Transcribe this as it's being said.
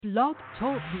Blog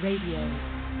Talk Radio.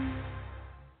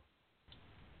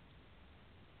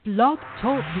 Blog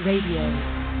Talk Radio.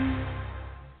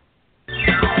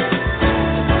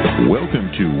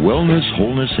 Welcome to Wellness,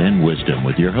 Wholeness, and Wisdom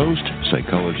with your host,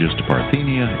 Psychologist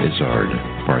Parthenia Izzard.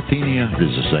 Parthenia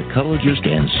is a psychologist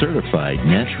and certified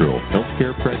natural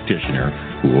healthcare practitioner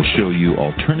who will show you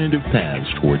alternative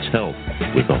paths towards health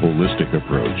with a holistic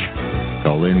approach.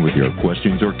 Call in with your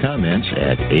questions or comments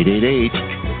at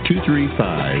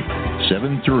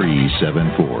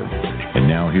 888-235-7374. And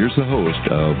now here's the host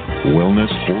of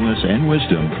Wellness, Wholeness, and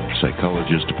Wisdom,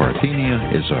 Psychologist Parthenia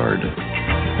Izzard.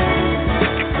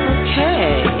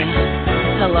 Okay.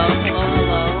 Hello.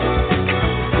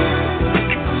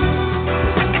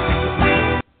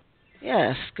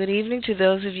 Yes, good evening to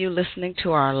those of you listening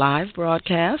to our live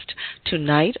broadcast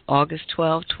tonight, August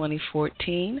 12,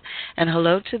 2014. And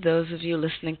hello to those of you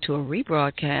listening to a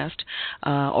rebroadcast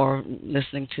or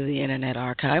listening to the Internet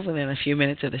Archive within a few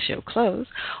minutes of the show close,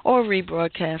 or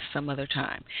rebroadcast some other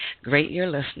time. Great you're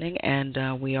listening, and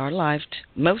we are live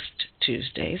most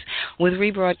Tuesdays with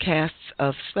rebroadcasts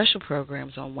of special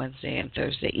programs on Wednesday and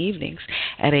Thursday evenings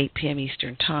at 8 p.m.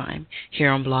 Eastern Time here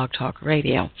on Blog Talk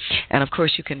Radio. And, of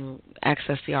course, you can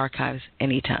access the archives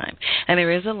anytime. And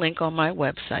there is a link on my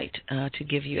website to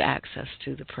give you access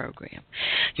to the program.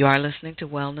 You are listening to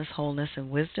Wellness, Wholeness,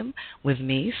 and Wisdom with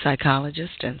me,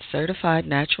 psychologist and certified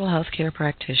natural health care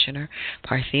practitioner,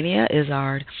 Parthenia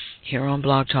Izzard, here on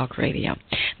Blog Talk Radio.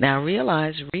 Now,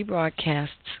 realize rebroadcasts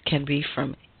can be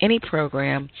from any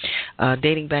program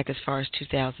dating back as far as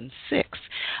 2006,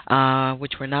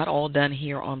 which were not all done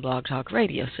here on Blog Talk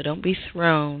Radio, so don't be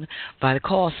thrown by the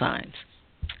call signs.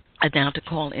 Now, to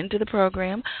call into the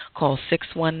program, call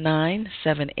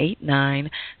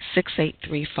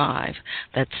 619-789-6835.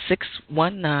 That's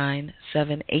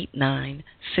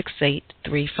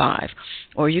 619-789-6835.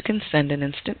 Or you can send an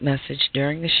instant message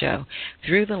during the show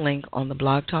through the link on the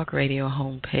Blog Talk Radio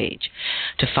homepage.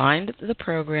 To find the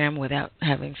program without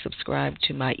having subscribed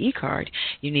to my e-card,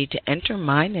 you need to enter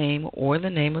my name or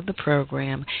the name of the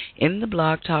program in the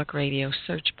Blog Talk Radio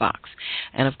search box.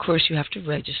 And, of course, you have to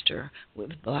register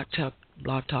with Blog Talk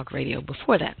Radio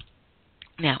before that.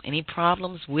 Now, any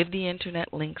problems with the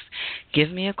Internet links,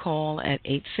 give me a call at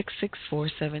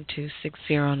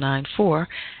 866-472-6094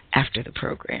 after the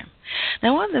program.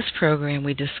 Now, on this program,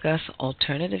 we discuss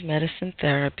alternative medicine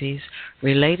therapies,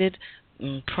 related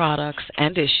products,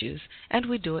 and issues, and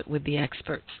we do it with the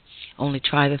experts. Only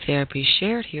try the therapy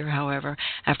shared here, however,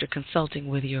 after consulting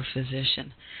with your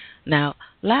physician. Now,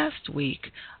 last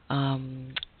week,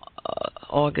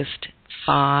 August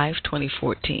 5,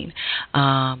 2014,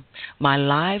 my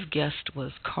live guest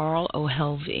was Carl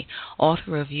O'Helvey,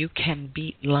 author of You Can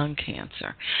Beat Lung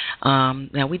Cancer.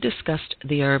 Now, we discussed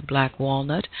the herb black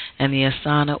walnut and the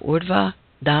asana urdhva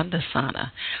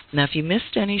dandasana. Now, if you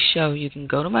missed any show, you can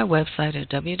go to my website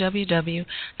at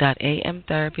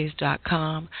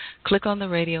www.amtherapies.com, click on the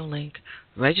radio link,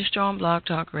 register on Blog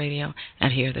Talk Radio,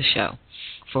 and hear the show.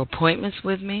 For appointments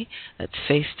with me, that's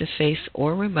face-to-face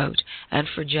or remote, and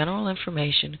for general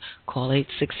information, call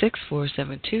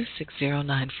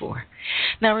 866-472-6094.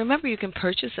 Now, remember, you can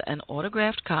purchase an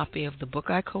autographed copy of the book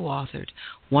I co-authored,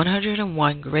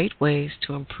 101 Great Ways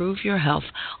to Improve Your Health,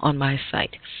 on my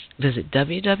site. Visit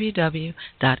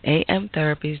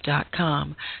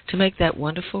www.amtherapies.com to make that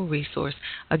wonderful resource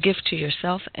a gift to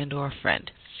yourself and or a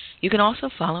friend. You can also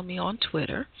follow me on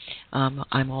Twitter.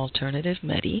 I'm Alternative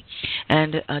Medi.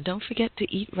 And don't forget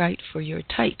to eat right for your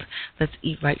type. Let's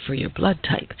eat right for your blood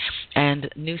type.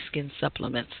 And New Skin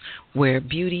Supplements, where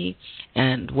beauty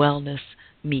and wellness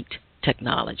meet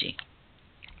technology.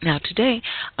 Now, today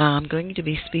I'm going to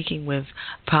be speaking with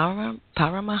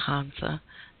Paramahansa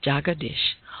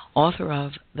Jagadish, author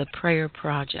of The Prayer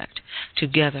Project,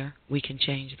 Together We Can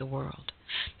Change the World.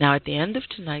 Now, at the end of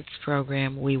tonight's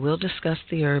program, we will discuss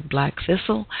the herb black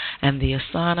thistle and the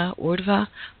asana urdhva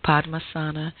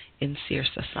padmasana in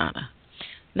sirsasana.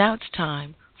 Now it's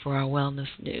time for our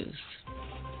wellness news.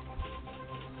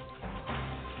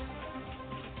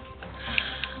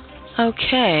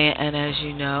 Okay, and as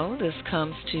you know, this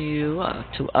comes to you,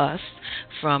 to us,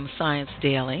 from Science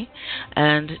Daily.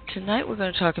 And tonight we're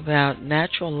going to talk about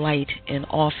natural light in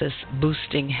office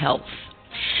boosting health.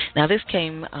 Now, this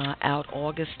came out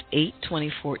August 8,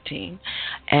 2014,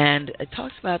 and it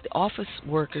talks about the office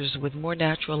workers with more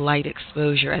natural light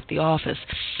exposure at the office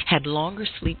had longer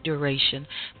sleep duration,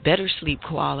 better sleep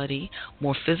quality,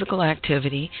 more physical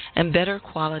activity, and better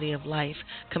quality of life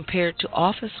compared to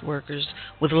office workers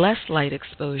with less light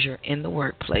exposure in the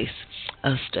workplace,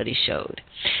 a study showed.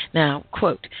 Now,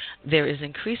 quote, there is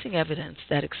increasing evidence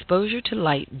that exposure to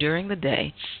light during the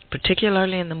day,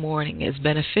 particularly in the morning, is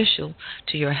beneficial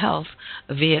to your health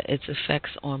via its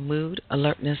effects on mood,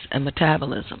 alertness, and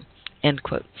metabolism, end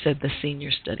quote, said the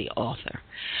senior study author.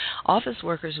 Office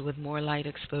workers with more light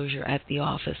exposure at the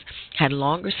office had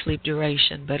longer sleep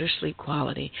duration, better sleep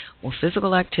quality, more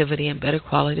physical activity, and better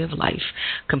quality of life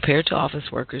compared to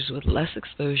office workers with less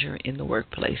exposure in the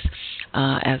workplace,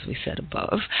 as we said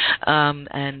above.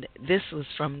 And this was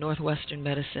from Northwestern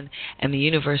Medicine and the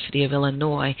University of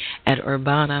Illinois at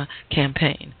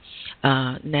Urbana-Champaign.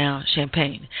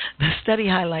 Champaign. The study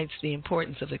highlights the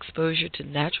importance of exposure to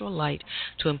natural light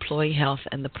to employee health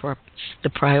and the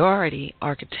priority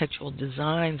architectural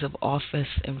designs of office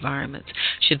environments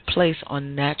should place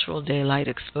on natural daylight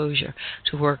exposure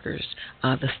to workers,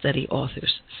 the study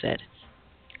authors said.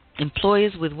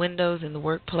 Employees with windows in the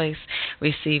workplace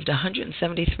received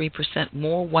 173%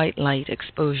 more white light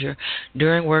exposure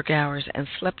during work hours and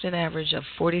slept an average of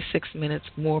 46 minutes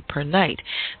more per night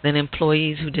than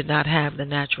employees who did not have the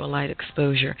natural light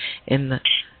exposure in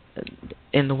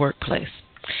the workplace.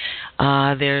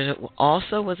 There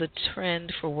also was a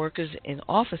trend for workers in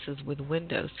offices with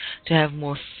windows to have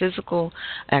more physical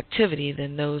activity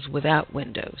than those without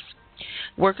windows.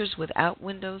 Workers without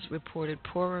windows reported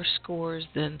poorer scores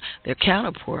than their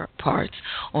counterparts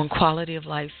on quality of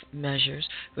life measures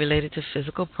related to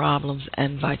physical problems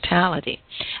and vitality,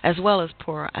 as well as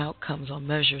poorer outcomes on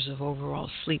measures of overall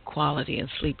sleep quality and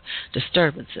sleep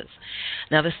disturbances.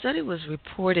 Now, the study was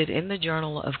reported in the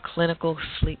Journal of Clinical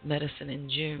Sleep Medicine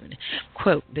in June.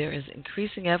 Quote, there is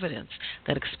increasing evidence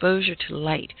that exposure to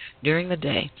light during the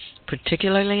day,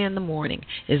 particularly in the morning,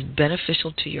 is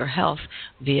beneficial to your health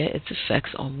via its effects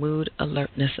on mood,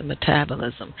 alertness, and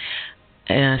metabolism,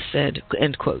 said,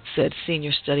 end quote, said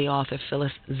senior study author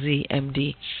Phyllis Z.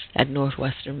 M.D. at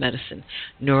Northwestern Medicine,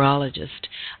 neurologist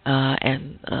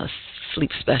and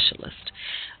sleep specialist.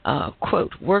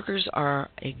 Quote, workers are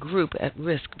a group at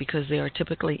risk because they are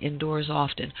typically indoors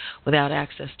often without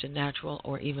access to natural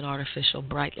or even artificial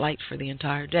bright light for the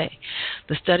entire day.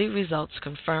 The study results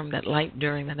confirm that light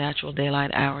during the natural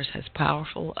daylight hours has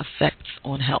powerful effects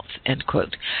on health, end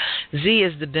quote. Z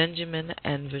is the Benjamin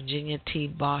and Virginia T.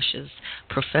 Bosch's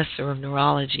professor of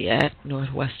neurology at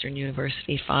Northwestern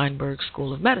University Feinberg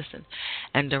School of Medicine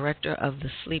and director of the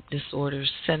Sleep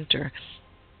Disorders Center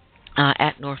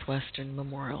at Northwestern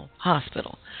Memorial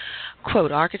Hospital. Quote,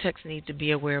 architects need to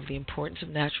be aware of the importance of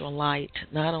natural light,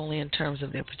 not only in terms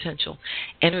of their potential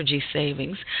energy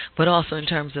savings, but also in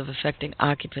terms of affecting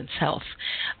occupants' health,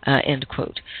 end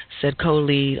quote, said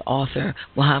co-lead author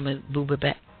Mohammed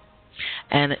Boubabek,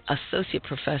 an associate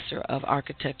professor of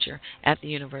architecture at the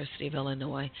University of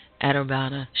Illinois at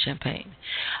Urbana-Champaign.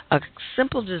 A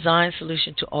simple design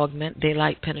solution to augment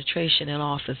daylight penetration in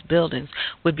office buildings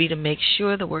would be to make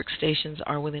sure the workstations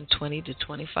are within 20 to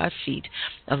 25 feet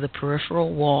of the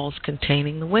peripheral walls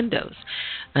containing the windows,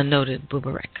 noted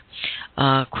Bubarek.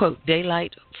 Quote,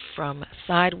 daylight from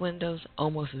side windows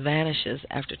almost vanishes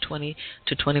after 20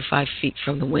 to 25 feet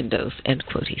from the windows, end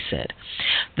quote, he said.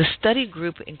 The study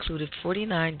group included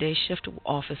 49 day shift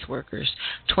office workers,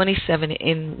 27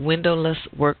 in windowless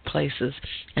workplaces,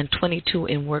 and 22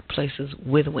 in workplaces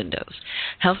with windows.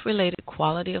 Health-related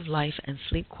quality of life and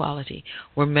sleep quality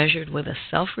were measured with a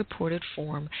self-reported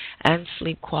form, and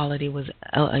sleep quality was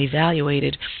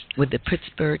evaluated with the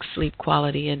Pittsburgh Sleep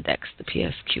Quality Index, the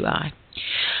PSQI.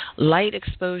 Light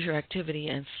exposure activity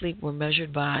and sleep were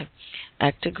measured by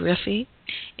actigraphy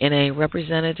in a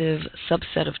representative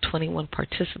subset of 21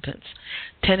 participants,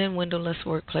 10 in windowless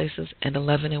workplaces and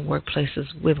 11 in workplaces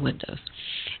with windows.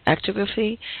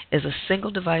 Actigraphy is a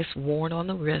single device worn on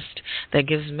the wrist that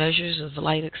gives measures of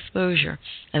light exposure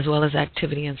as well as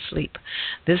activity and sleep.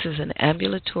 This is an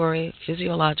ambulatory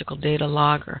physiological data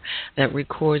logger that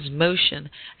records motion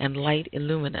and light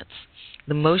illuminance.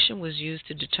 The motion was used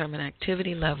to determine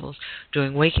activity levels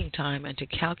during waking time and to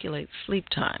calculate sleep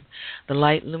time. The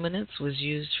light luminance was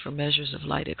used for measures of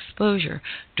light exposure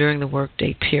during the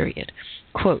workday period.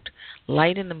 Quote,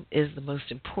 light is the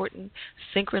most important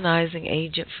synchronizing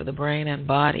agent for the brain and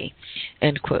body,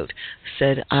 end quote,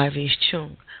 said Ivy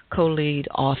Chung, co-lead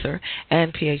author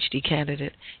and PhD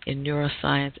candidate in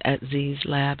neuroscience at Z's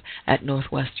lab at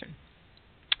Northwestern.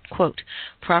 Quote,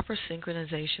 proper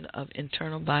synchronization of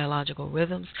internal biological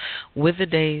rhythms with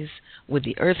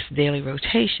the Earth's daily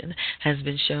rotation has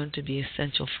been shown to be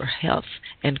essential for health,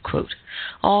 end quote.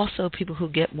 Also, people who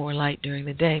get more light during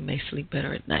the day may sleep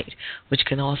better at night, which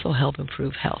can also help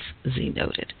improve health, Z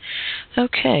noted.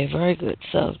 Okay, very good.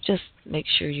 So just make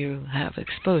sure you have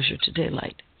exposure to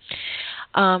daylight.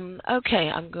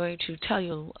 Okay, I'm going to tell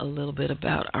you a little bit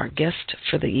about our guest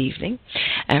for the evening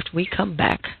after we come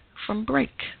back from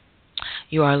break.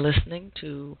 You are listening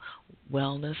to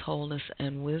Wellness, Wholeness,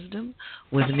 and Wisdom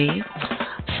with me,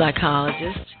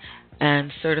 psychologist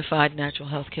and certified natural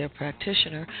health care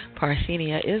practitioner,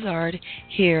 Parthenia Izzard,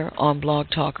 here on Blog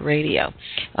Talk Radio.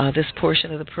 This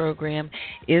portion of the program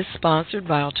is sponsored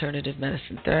by Alternative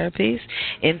Medicine Therapies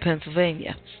in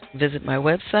Pennsylvania. Visit my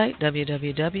website,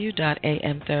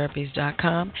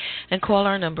 www.amtherapies.com, and call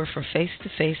our number for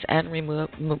face-to-face and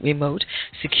remote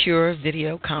secure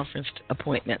video conference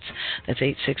appointments. That's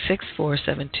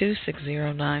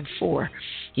 866-472-6094.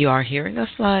 You are hearing us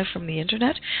live from the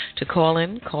Internet. To call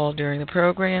in, call during the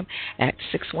program at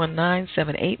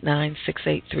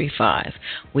 619-789-6835.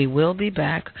 We will be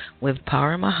back with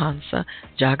Paramahansa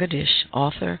Jagadish,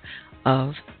 author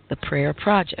of The Prayer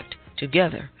Project.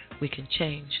 Together, we can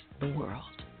change the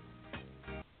world.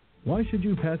 Why should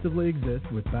you passively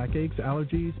exist with backaches,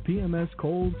 allergies, PMS,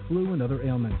 colds, flu, and other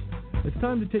ailments? It's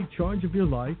time to take charge of your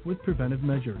life with preventive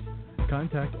measures.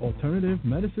 Contact Alternative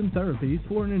Medicine Therapies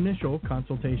for an initial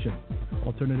consultation.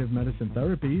 Alternative Medicine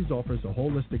Therapies offers a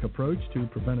holistic approach to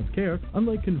preventive care,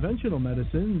 unlike conventional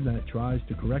medicine that tries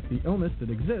to correct the illness that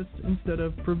exists instead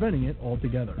of preventing it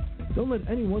altogether. Don't let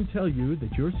anyone tell you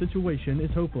that your situation is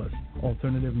hopeless.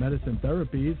 Alternative Medicine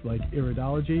Therapies like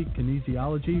iridology,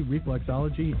 kinesiology,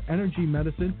 reflexology, energy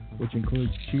medicine, which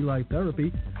includes chi light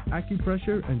therapy,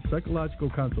 acupressure, and psychological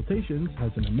consultations,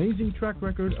 has an amazing track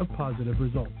record of positive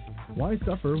results. Why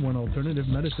suffer when Alternative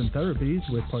Medicine Therapies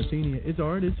with Parthenia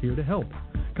Izzard is here to help?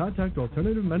 Contact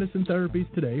Alternative Medicine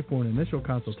Therapies today for an initial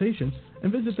consultation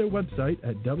and visit their website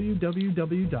at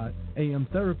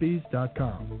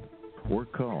www.amtherapies.com. Or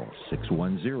call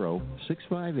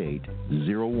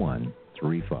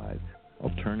 610-658-0135.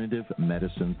 Alternative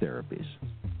Medicine Therapies.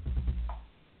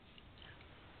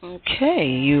 Okay,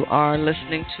 you are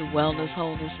listening to Wellness,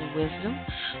 Wholeness, and Wisdom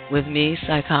with me,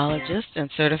 psychologist and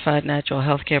certified natural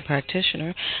health care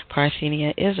practitioner,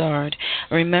 Parthenia Izzard.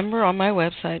 Remember, on my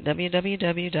website,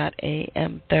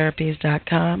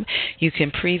 www.amtherapies.com, you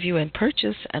can preview and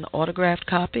purchase an autographed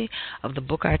copy of the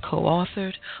book I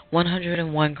co-authored,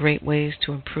 101 Great Ways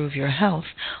to Improve Your Health,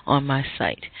 on my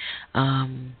site.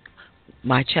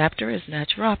 My chapter is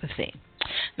naturopathy.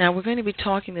 Now, we're going to be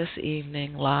talking this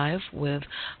evening live with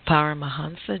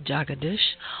Paramahansa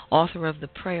Jagadish, author of The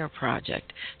Prayer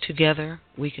Project. Together,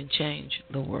 we can change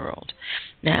the world.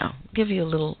 Now, I'll give you a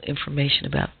little information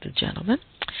about the gentleman.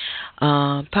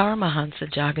 Paramahansa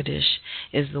Jagadish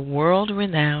is the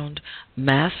world-renowned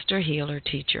master healer,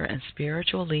 teacher, and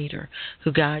spiritual leader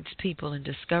who guides people in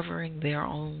discovering their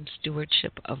own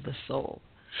stewardship of the soul.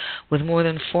 With more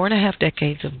than 4.5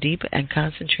 decades of deep and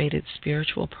concentrated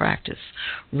spiritual practice,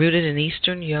 rooted in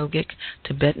Eastern yogic,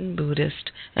 Tibetan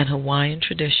Buddhist, and Hawaiian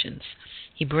traditions,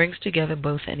 he brings together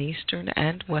both an Eastern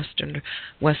and Western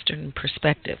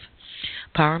perspective.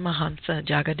 Paramahansa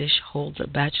Jagadish holds a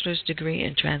bachelor's degree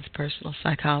in transpersonal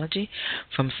psychology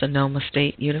from Sonoma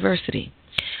State University.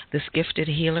 This gifted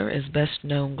healer is best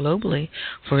known globally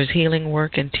for his healing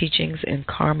work and teachings in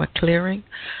karma clearing,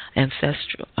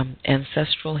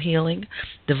 ancestral healing,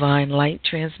 divine light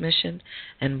transmission,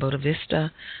 and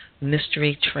Bodhisattva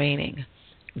mystery training,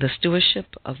 the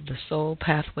stewardship of the soul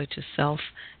pathway to self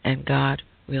and God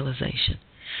realization.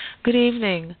 Good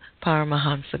evening,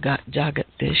 Paramahansa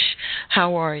Jagadish.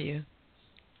 How are you?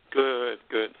 Good.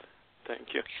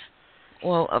 Thank you.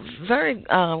 Well, very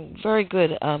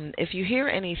good. If you hear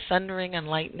any thundering and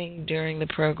lightning during the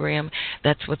program,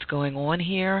 that's what's going on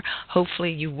here.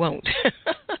 Hopefully you won't.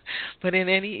 But in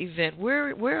any event,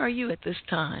 where are you at this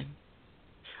time?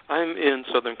 I'm in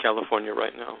Southern California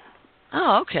right now.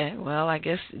 Oh, okay. Well, I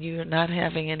guess you're not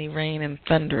having any rain and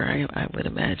thunder, I would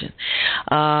imagine.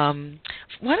 Why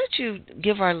don't you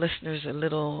give our listeners a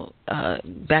little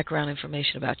background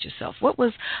information about yourself? What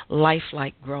was life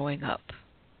like growing up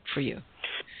for you?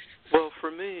 Well,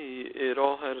 for me, it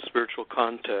all had a spiritual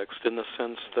context in the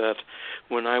sense that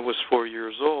when I was 4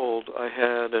 years old, I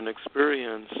had an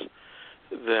experience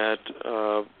that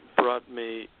brought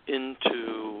me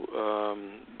into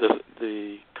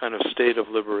the kind of state of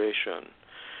liberation.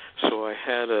 So I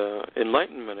had an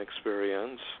enlightenment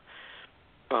experience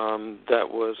that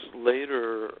was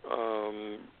later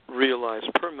realize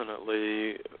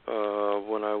permanently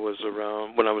when I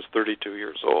was 32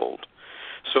 years old.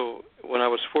 So when I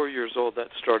was 4 years old, that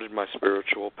started my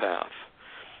spiritual path.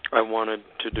 I wanted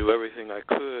to do everything I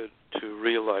could to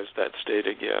realize that state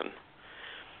again.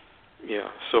 Yeah,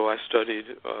 so I studied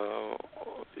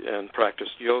and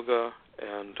practiced yoga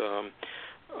and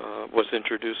was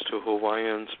introduced to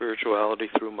Hawaiian spirituality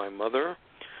through my mother,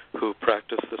 who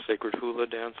practiced the sacred hula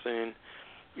dancing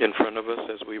in front of us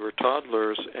as we were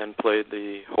toddlers and played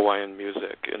the Hawaiian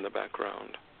music in the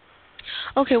background.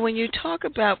 Okay, when you talk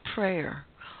about prayer,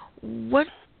 what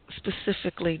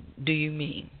specifically do you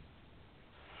mean?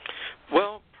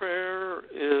 Well, prayer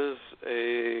is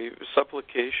a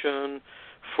supplication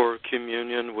for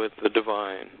communion with the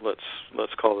divine.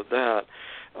 Let's call it that.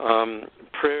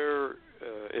 Prayer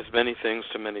is many things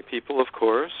to many people, of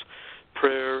course.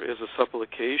 Prayer is a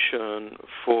supplication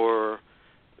for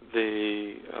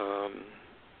the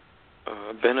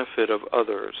benefit of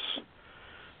others.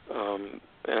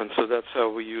 And so that's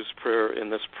how we use prayer in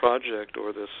this project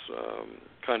or this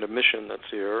kind of mission that's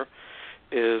here,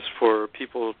 is for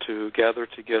people to gather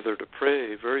together to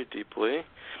pray very deeply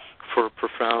for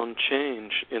profound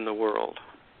change in the world.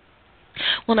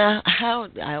 Well, now,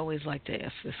 I always like to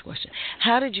ask this question.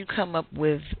 How did you come up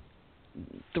with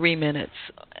 3 minutes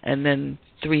and then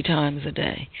 3 times a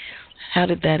day? How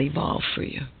did that evolve for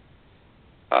you?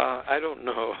 I don't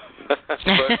know, but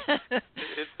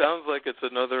it sounds like it's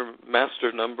another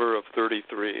master number of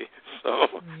 33,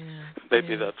 so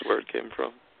maybe that's where it came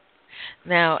from.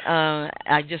 Now,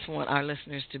 I just want our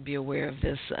listeners to be aware of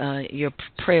this. Your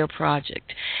prayer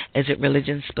project, is it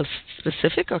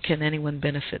religion-specific, or can anyone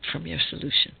benefit from your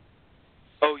solution?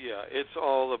 Oh, yeah. It's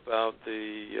all about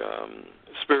the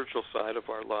spiritual side of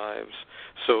our lives.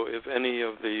 So if any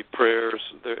of the prayers,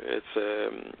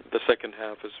 the second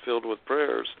half is filled with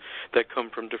prayers that come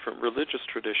from different religious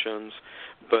traditions,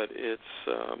 but it's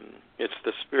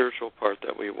the spiritual part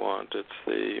that we want. It's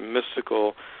the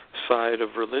mystical side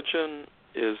of religion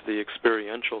is the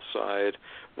experiential side,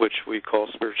 which we call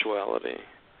spirituality.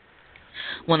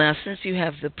 Well, now, since you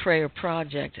have the prayer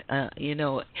project,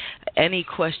 any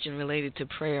question related to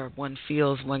prayer one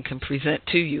feels one can present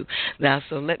to you. Now,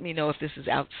 so let me know if this is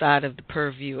outside of the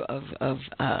purview of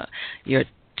your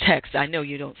text. I know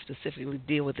you don't specifically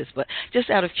deal with this, but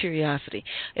just out of curiosity,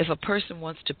 if a person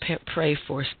wants to pray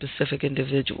for a specific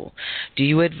individual, do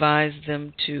you advise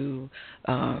them to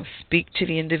speak to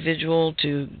the individual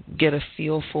to get a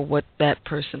feel for what that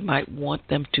person might want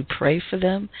them to pray for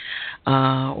them?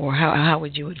 Or how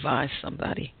would you advise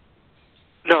somebody?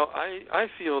 No, I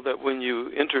feel that when you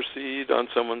intercede on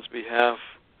someone's behalf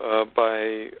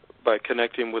by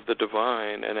connecting with the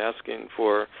divine and asking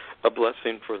for a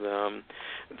blessing for them,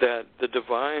 that the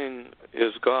divine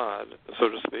is God, so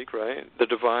to speak, right? The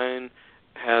divine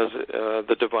has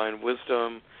the divine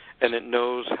wisdom, and it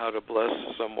knows how to bless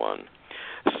someone.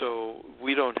 So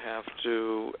we don't have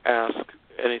to ask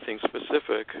anything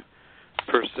specific,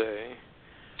 per se,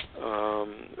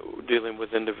 dealing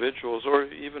with individuals or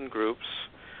even groups.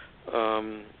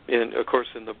 Of course,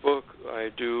 in the book, I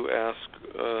do ask,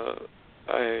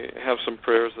 I have some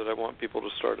prayers that I want people to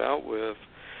start out with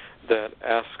that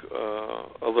ask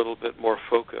a little bit more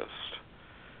focused.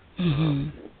 Mm-hmm.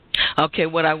 Okay,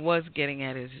 what I was getting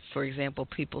at is, for example,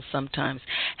 people sometimes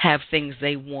have things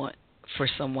they want for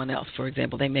someone else. For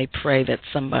example, they may pray that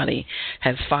somebody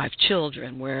has 5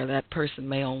 children, where that person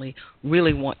may only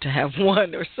really want to have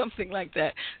 1 or something like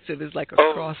that. So there's like a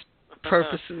cross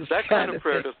purposes. That kind of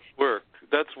prayer doesn't work.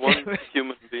 That's one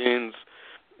human being's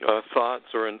thoughts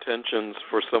or intentions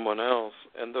for someone else,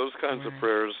 and those kinds of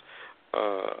prayers,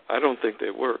 I don't think they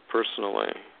work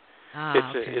personally.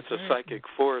 It's a psychic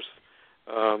force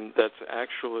that's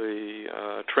actually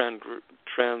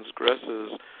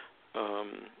transgresses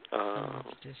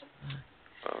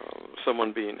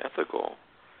someone being ethical.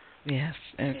 Yes.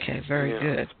 Okay. Very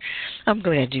good. I'm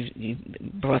glad you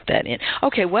brought that in.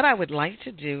 Okay. What I would like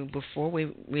to do before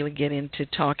we really get into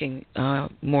talking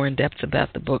more in depth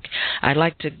about the book, I'd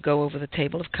like to go over the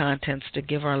table of contents to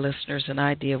give our listeners an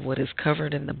idea of what is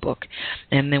covered in the book,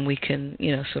 and then we can,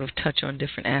 sort of touch on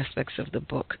different aspects of the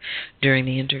book during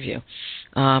the interview.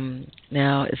 Now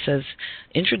it says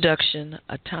introduction.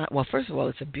 Well, first of all,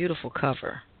 it's a beautiful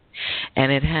cover,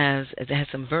 and it has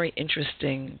some very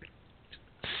interesting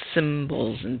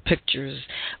symbols and pictures,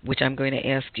 which I'm going to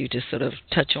ask you to sort of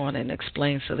touch on and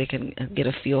explain so they can get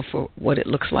a feel for what it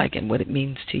looks like and what it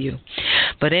means to you.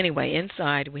 But anyway,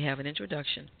 inside we have an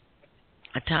introduction,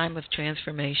 a time of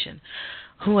transformation.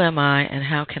 Who am I and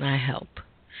how can I help?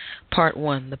 Part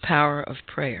 1, the power of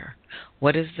prayer.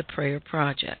 What is the prayer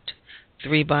project?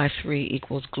 3 by 3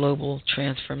 equals global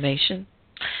transformation.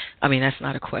 I mean, that's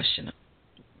not a question.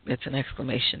 It's an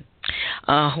exclamation.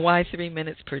 Why 3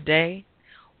 minutes per day?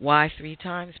 Why 3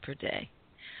 times per day?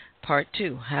 Part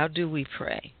 2, how do we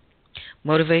pray?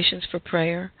 Motivations for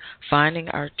prayer, finding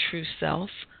our true self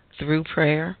through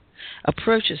prayer,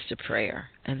 approaches to prayer,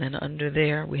 and then under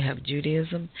there we have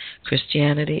Judaism,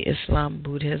 Christianity, Islam,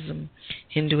 Buddhism,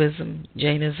 Hinduism,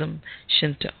 Jainism,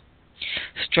 Shinto.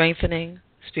 Strengthening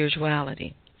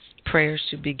spirituality, prayers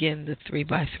to begin the 3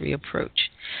 by 3 approach.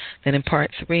 Then in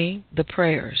part 3, the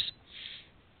prayers,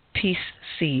 peace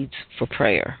seeds for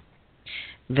prayer.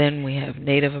 Then we have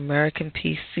Native American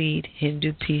peace seed,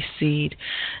 Hindu peace seed,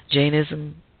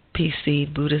 Jainism peace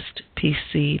seed, Buddhist peace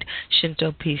seed,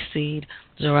 Shinto peace seed,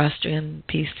 Zoroastrian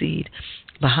peace seed,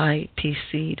 Baha'i peace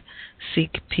seed,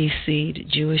 Sikh peace seed,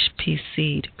 Jewish peace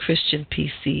seed, Christian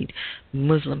peace seed,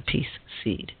 Muslim peace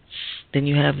seed. Then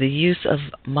you have the use of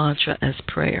mantra as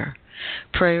prayer,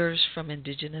 prayers from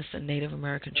indigenous and Native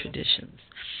American traditions.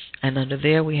 And under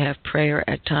there we have prayer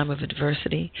at time of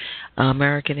adversity,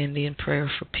 American Indian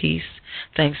prayer for peace,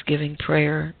 Thanksgiving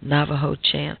prayer, Navajo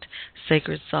chant,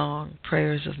 sacred song,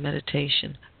 prayers of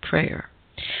meditation, prayer.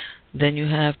 Then you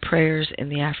have prayers in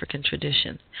the African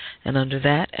tradition. And under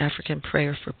that, African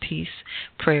prayer for peace,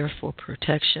 prayer for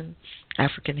protection,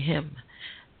 African hymn.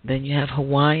 Then you have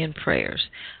Hawaiian prayers.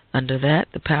 Under that,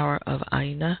 the power of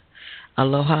Aina,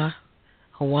 Aloha,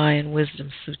 Hawaiian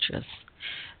Wisdom Sutras.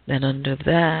 Then under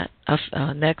that,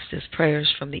 next is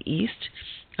prayers from the East.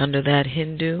 Under that,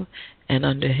 Hindu. And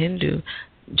under Hindu,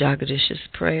 Jagadish's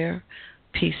prayer,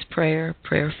 peace prayer,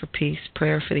 prayer for peace,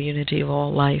 prayer for the unity of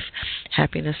all life,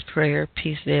 happiness prayer,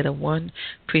 peace Veda 1,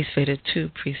 peace Veda 2,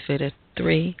 peace Veda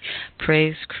 3,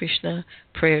 praise Krishna,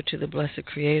 prayer to the Blessed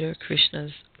Creator,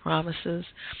 Krishna's promises,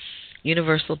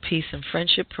 universal peace and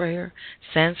friendship prayer,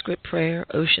 Sanskrit prayer,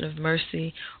 ocean of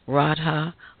mercy,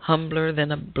 Radha, humbler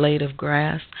than a blade of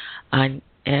grass, I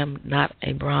am not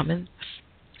a Brahmin.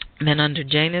 And then under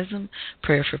Jainism,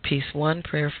 prayer for peace 1,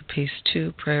 prayer for peace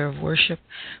 2, prayer of worship,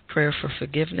 prayer for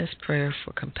forgiveness, prayer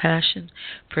for compassion,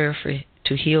 prayer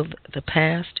to heal the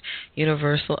past,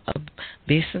 universal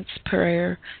obeisance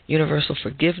prayer, universal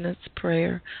forgiveness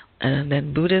prayer. And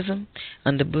then Buddhism,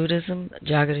 under Buddhism,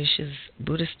 Jagadish's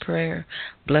Buddhist prayer,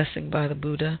 blessing by the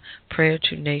Buddha, prayer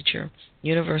to nature,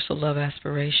 universal love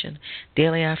aspiration,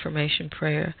 daily affirmation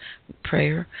prayer,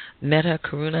 metta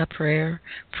karuna prayer,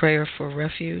 prayer for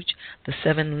refuge, the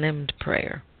 7-limbed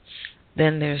prayer.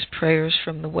 Then there's prayers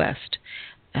from the West,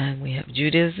 and we have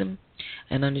Judaism,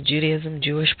 and under Judaism,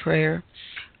 Jewish prayer,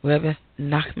 Rebbe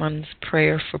Nachman's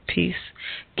prayer for peace,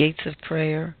 gates of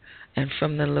prayer, and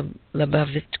from the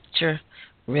Lubavitcher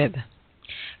Rebbe.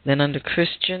 Then under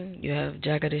Christian, you have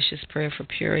Jagadish's prayer for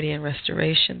purity and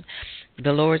restoration,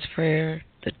 the Lord's Prayer,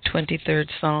 the 23rd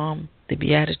Psalm, the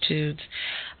Beatitudes,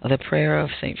 the prayer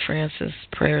of St. Francis,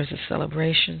 prayers of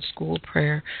celebration, school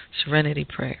prayer, serenity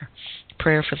prayer,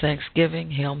 prayer for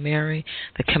Thanksgiving, Hail Mary,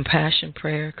 the compassion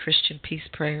prayer, Christian peace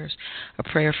prayers, a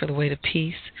prayer for the way to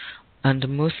peace. Under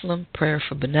Muslim, prayer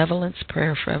for benevolence,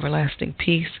 prayer for everlasting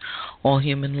peace, all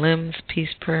human limbs, peace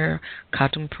prayer,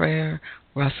 Khatam prayer,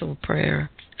 Rasul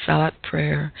prayer, Salat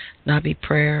prayer, Nabi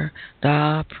prayer,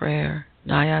 Da'ah prayer,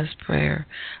 Nayaz prayer,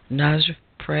 Nazr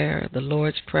prayer, the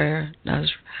Lord's Prayer, Nazr,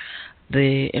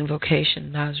 the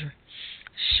invocation, Nazr,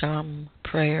 Sham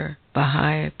prayer,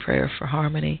 Baha'i prayer for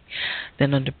harmony.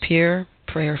 Then under Pir,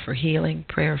 prayer for healing,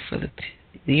 prayer for the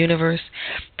universe,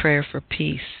 prayer for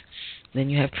peace. Then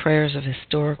you have prayers of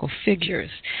historical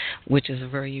figures, which is a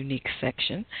very unique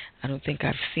section. I don't think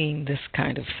I've seen this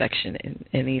kind of section in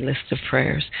any list of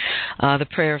prayers. The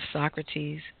prayer of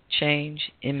Socrates,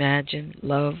 change, imagine,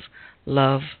 love,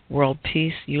 world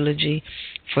peace, eulogy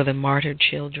for the martyred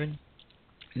children.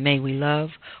 May we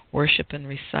love, worship, and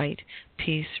recite,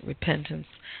 peace, repentance,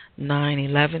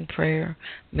 9/11 prayer,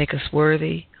 make us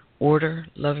worthy, order,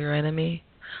 love your enemy,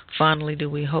 fondly do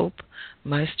we hope,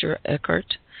 Meister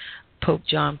Eckhart, Pope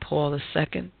John Paul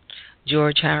II,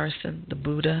 George Harrison, the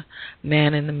Buddha,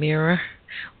 Man in the Mirror,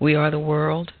 We Are the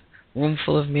World, Room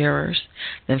Full of Mirrors.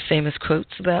 Then famous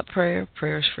quotes about prayer,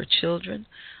 prayers for children.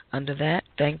 Under that,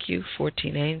 thank you,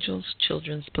 14 angels,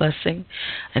 children's blessing,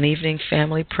 an evening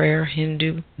family prayer,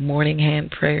 Hindu, morning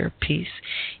hand prayer, peace,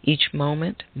 each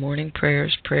moment, morning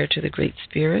prayers, prayer to the Great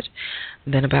Spirit.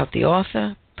 And then about the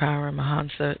author,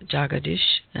 Paramahansa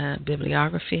Jagadish,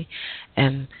 bibliography,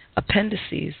 and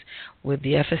appendices with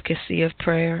the efficacy of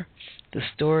prayer, the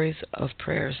stories of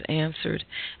prayers answered,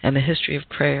 and the history of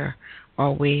prayer.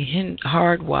 Are we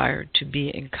hardwired to be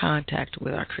in contact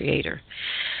with our Creator?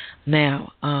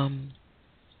 Now,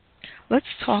 let's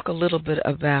talk a little bit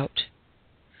about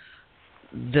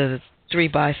the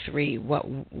 3x3,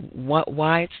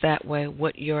 why it's that way,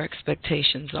 what your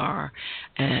expectations are,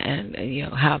 and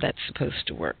how that's supposed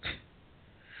to work.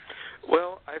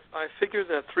 Well, I figure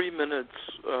that 3 minutes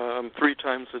 3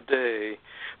 times a day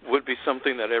would be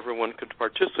something that everyone could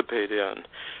participate in.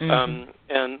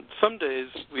 And some days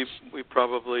we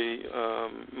probably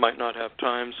might not have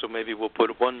time, so maybe we'll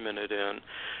put 1 minute in.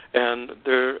 And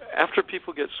after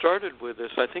people get started with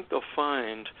this, I think they'll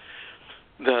find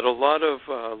that a lot of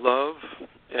love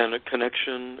and a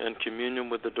connection and communion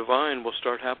with the divine will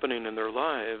start happening in their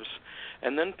lives.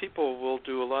 And then people will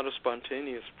do a lot of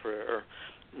spontaneous prayer,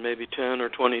 maybe 10 or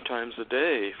 20 times a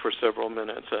day for several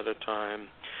minutes at a time,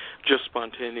 just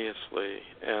spontaneously.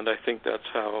 And I think that's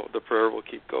how the prayer will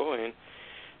keep going.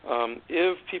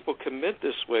 If people commit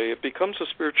this way, it becomes a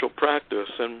spiritual practice.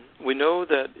 And we know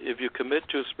that if you commit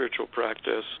to a spiritual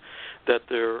practice, that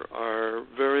there are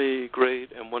very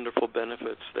great and wonderful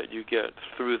benefits that you get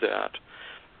through that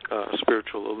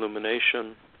spiritual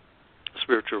illumination,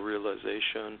 spiritual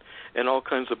realization, and all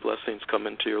kinds of blessings come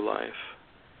into your life.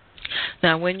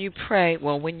 Now, when you pray,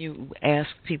 when you ask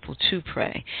people to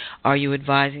pray, are you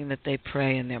advising that they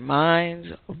pray in their minds,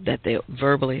 that they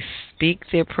verbally speak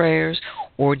their prayers,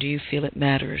 or do you feel it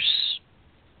matters?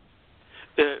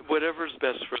 Whatever's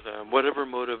best for them, whatever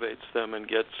motivates them and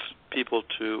gets people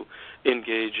to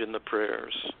engage in the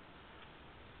prayers.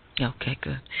 Okay,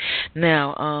 good.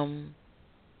 Now,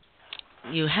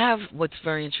 you have what's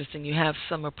very interesting. You have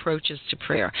some approaches to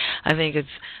prayer. I think it's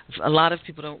a lot of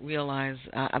people don't realize.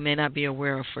 I may not be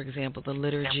aware of, for example, the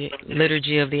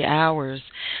liturgy of the hours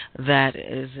that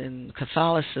is in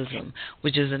Catholicism,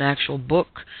 which is an actual book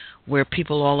where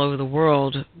people all over the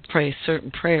world pray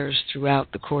certain prayers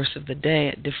throughout the course of the day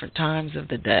at different times of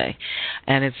the day,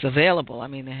 and it's available. I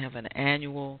mean, they have an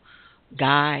annual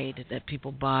guide that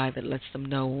people buy that lets them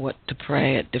know what to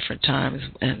pray at different times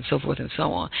and so forth and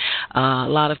so on. A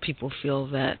lot of people feel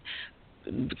that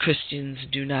Christians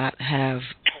do not have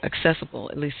accessible,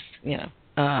 at least,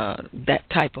 that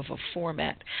type of a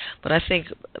format. But I think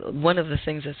one of the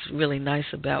things that's really nice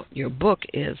about your book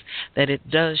is that it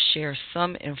does share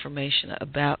some information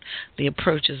about the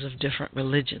approaches of different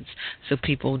religions. So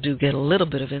people do get a little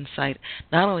bit of insight,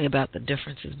 not only about the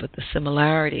differences, but the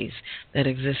similarities that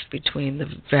exist between the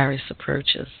various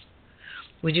approaches.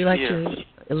 Would you like to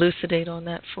elucidate on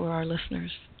that for our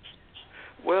listeners?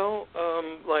 Well,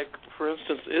 like, for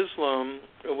instance, Islam,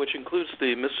 which includes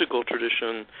the mystical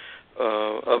tradition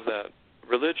of that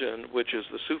religion, which is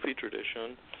the Sufi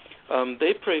tradition,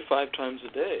 they pray 5 times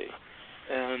a day.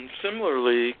 And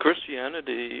similarly,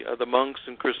 Christianity, the monks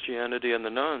in Christianity and the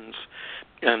nuns,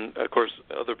 and, of course,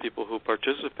 other people who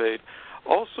participate,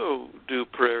 also do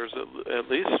prayers at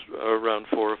least around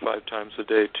 4 or 5 times a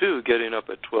day, too, getting up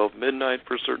at 12 midnight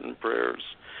for certain prayers.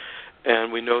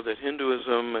 And we know that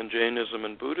Hinduism and Jainism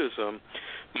and Buddhism,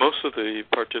 most of the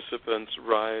participants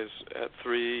rise at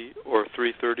 3 or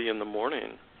 3:30 in the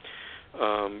morning,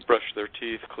 brush their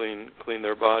teeth, clean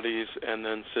their bodies, and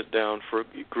then sit down for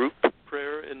group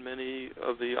prayer in many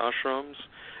of the ashrams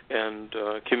and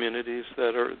communities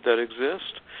that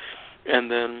exist,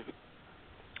 and then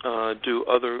do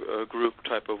other group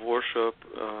type of worship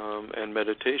and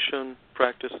meditation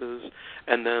practices,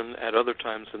 and then at other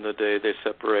times in the day they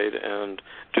separate and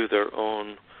do their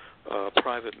own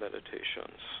private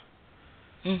meditations.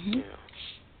 Mm-hmm. Yeah.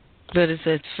 But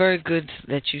it's very good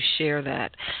that you share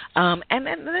that. And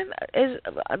then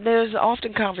there's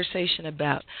often conversation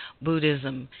about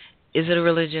Buddhism. Is it a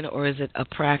religion or is it a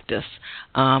practice?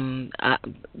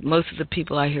 Most of the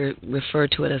people I hear refer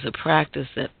to it as a practice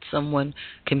that someone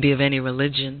can be of any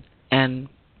religion and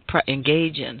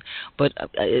engage in. But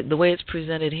the way it's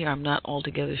presented here, I'm not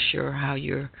altogether sure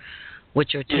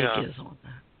what your take is on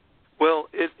that. Well,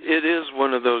 it is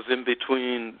one of those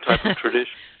in-between type of traditions.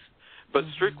 But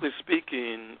strictly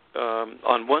speaking,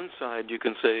 on one side you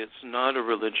can say it's not a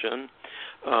religion,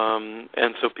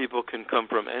 and so people can come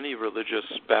from any religious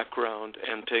background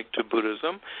and take to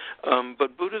Buddhism.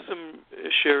 But Buddhism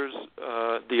shares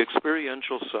the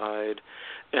experiential side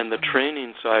and the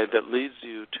training side that leads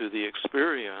you to the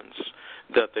experience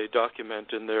that they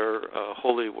document in their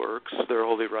holy works, their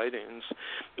holy writings,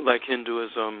 like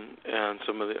Hinduism and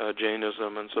some of the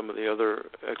Jainism and some of the other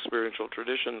experiential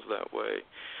traditions that way.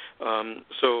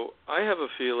 So I have a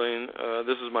feeling,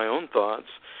 this is my own thoughts,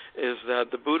 is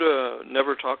that the Buddha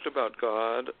never talked about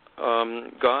God.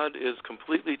 God is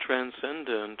completely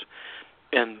transcendent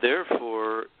and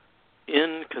therefore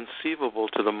inconceivable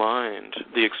to the mind,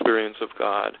 the experience of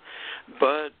God.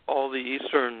 But all the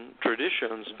Eastern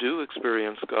traditions do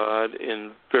experience God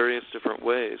in various different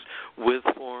ways, with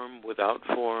form, without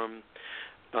form,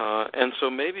 And so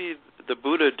maybe the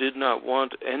Buddha did not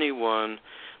want anyone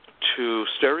to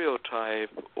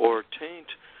stereotype or taint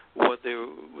what they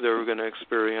were going to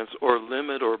experience, or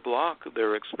limit or block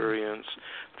their experience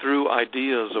through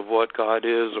ideas of what God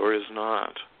is or is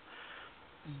not.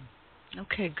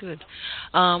 Okay, good.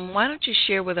 Why don't you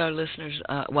share with our listeners,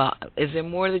 is there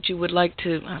more that you would like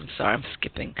to, I'm sorry, I'm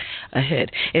skipping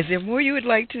ahead. Is there more you would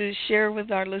like to share with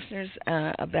our listeners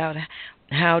about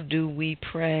how do we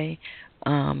pray?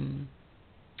 Some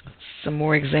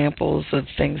more examples of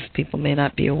things people may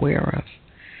not be aware of.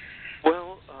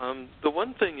 Well, the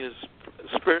one thing is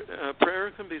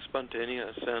prayer can be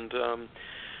spontaneous, and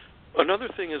another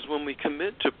thing is when we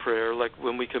commit to prayer, like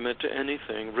when we commit to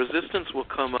anything, resistance will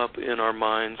come up in our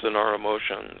minds and our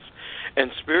emotions.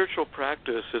 And spiritual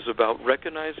practice is about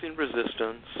recognizing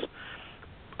resistance,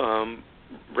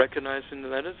 recognizing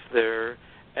that it's there,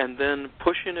 and then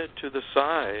pushing it to the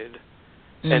side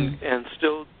and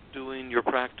still doing your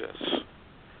practice.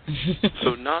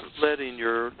 So not letting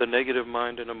the negative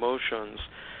mind and emotions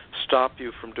stop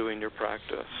you from doing your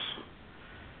practice.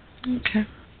 Okay.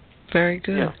 Very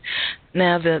good. Yeah.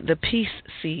 Now, the peace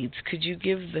seeds, could you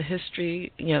give the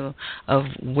history, of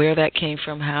where that came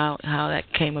from, how that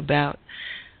came about?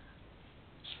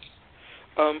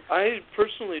 I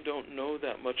personally don't know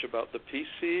that much about the peace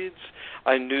seeds.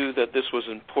 I knew that this was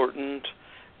important,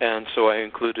 and so I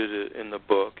included it in the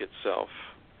book itself.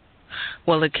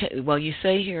 Well, you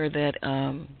say here that,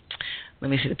 let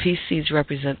me see, the peace seeds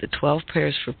represent the 12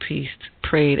 prayers for peace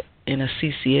prayed in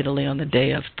Assisi, Italy on the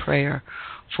day of prayer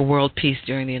for world peace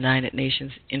during the United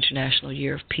Nations International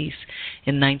Year of Peace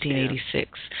in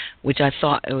 1986, which I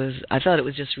thought it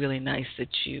was just really nice that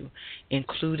you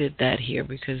included that here,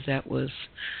 because that was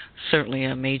certainly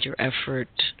a major effort,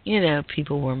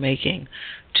 people were making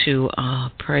to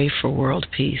pray for world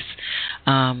peace.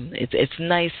 It's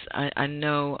nice. I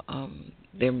know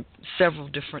there are several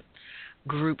different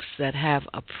groups that have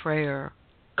a prayer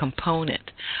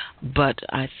component, but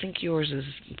I think yours is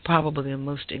probably the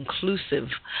most inclusive,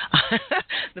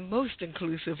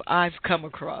 I've come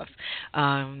across,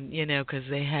 because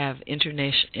they have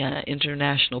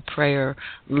international prayer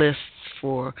lists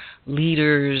for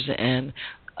leaders, and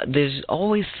there's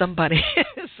always somebody's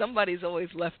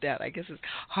always left out. I guess it's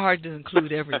hard to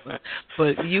include everyone,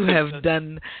 but you have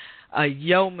done a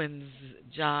yeoman's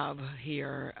job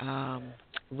here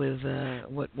with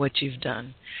what you've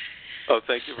done. Oh,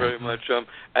 thank you very much.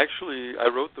 Actually, I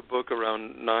wrote the book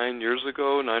around 9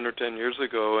 or 10 years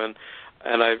ago,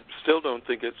 and I still don't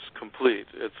think it's complete.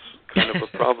 It's kind of a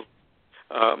problem.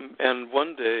 And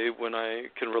one day, when I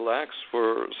can relax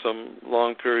for some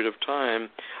long period of time,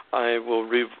 I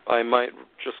might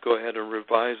just go ahead and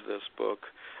revise this book.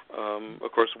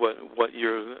 Of course, what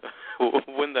year,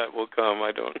 when that will come,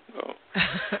 I don't know.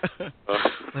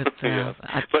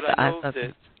 But I know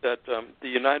that the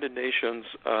United Nations,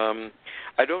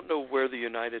 I don't know where the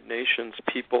United Nations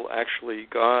people actually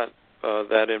got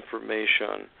that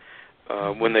information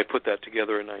when they put that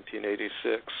together in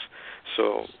 1986.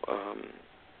 So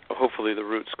hopefully the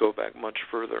roots go back much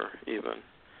further even.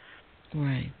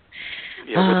 Right.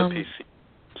 Yeah, with the PC.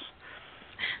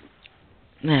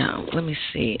 Now, let me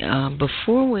see.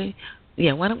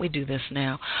 Why don't we do this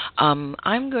now?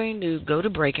 I'm going to go to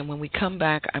break, and when we come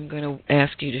back, I'm going to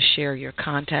ask you to share your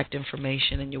contact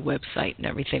information and your website and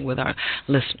everything with our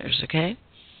listeners, okay?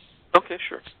 Okay,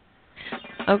 sure.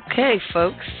 Okay,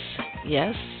 folks.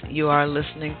 Yes, you are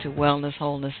listening to Wellness,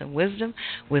 Wholeness, and Wisdom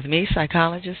with me,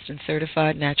 psychologist and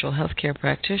certified natural health care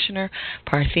practitioner,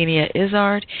 Parthenia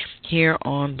Izzard, here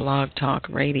on Blog Talk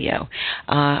Radio.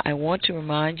 I want to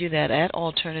remind you that at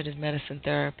Alternative Medicine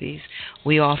Therapies,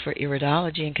 we offer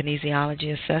iridology and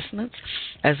kinesiology assessments,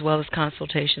 as well as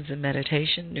consultations in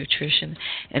meditation, nutrition,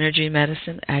 energy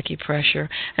medicine, acupressure,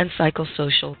 and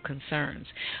psychosocial concerns.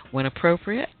 When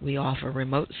appropriate, we offer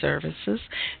remote services.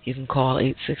 You can call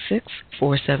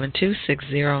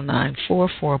 866-472-6094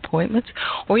 for appointments,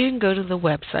 or you can go to the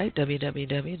website,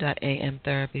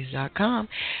 www.amtherapies.com,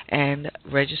 and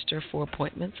register for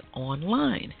appointments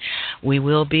online. We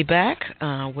will be back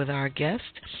with our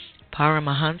guest,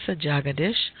 Paramahansa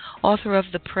Jagadish, author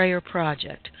of The Prayer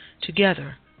Project.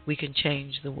 Together, we can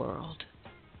change the world.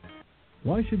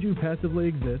 Why should you passively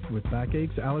exist with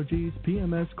backaches, allergies,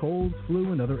 PMS, colds,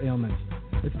 flu, and other ailments?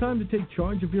 It's time to take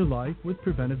charge of your life with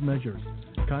preventive measures.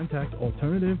 Contact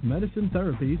Alternative Medicine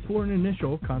Therapies for an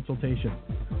initial consultation.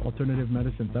 Alternative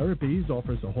medicine therapies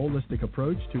offers a holistic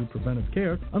approach to preventive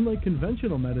care, unlike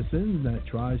conventional medicine that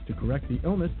tries to correct the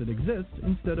illness that exists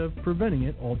instead of preventing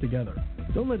it altogether.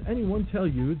 Don't let anyone tell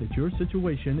you that your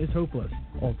situation is hopeless.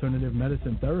 Alternative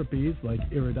medicine therapies like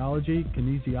iridology,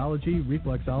 kinesiology,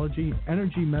 reflexology,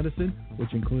 energy medicine,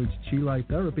 which includes chi light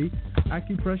therapy,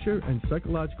 acupressure, and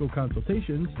psychological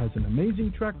consultations, has an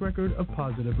amazing track record of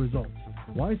positive results.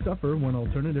 Why suffer when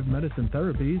alternative medicine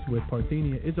therapies with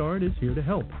Parthenia Izzard is here to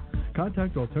help?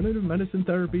 Contact Alternative Medicine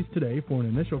Therapies today for an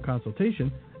initial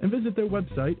consultation and visit their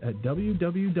website at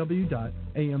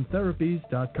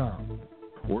www.amtherapies.com.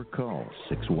 Or call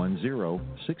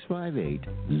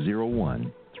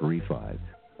 610-658-0135.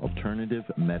 Alternative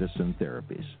Medicine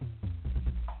Therapies.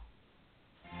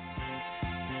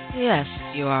 Yes,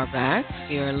 you are back.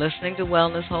 You're listening to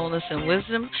Wellness, Wholeness, and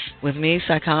Wisdom with me,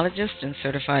 psychologist and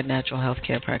certified natural health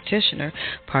care practitioner,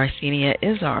 Parthenia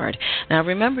Izzard. Now,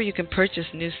 remember, you can purchase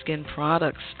New Skin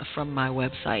products from my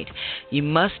website. You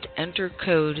must enter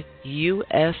code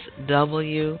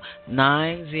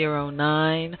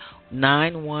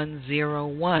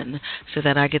USW9099101 so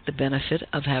that I get the benefit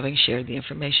of having shared the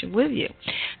information with you.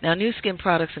 Now, New Skin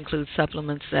products include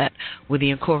supplements that, with the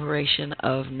incorporation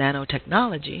of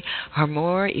nanotechnology, are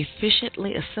more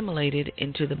efficiently assimilated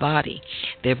into the body.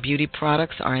 Their beauty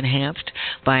products are enhanced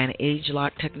by an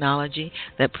age-lock technology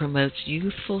that promotes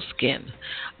youthful skin.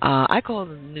 I call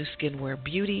them New Skin where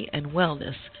beauty and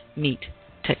wellness meet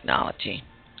technology.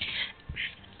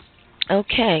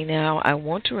 Okay, now I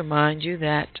want to remind you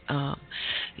that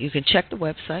you can check the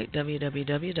website,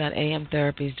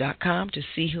 www.amtherapies.com, to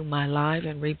see who my live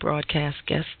and rebroadcast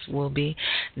guests will be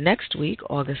next week,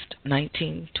 August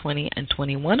 19, 20, and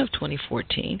 21 of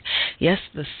 2014. Yes,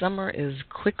 the summer is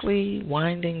quickly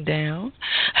winding down.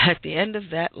 At the end of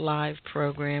that live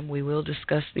program, we will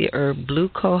discuss the herb Blue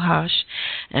Kohash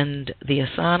and the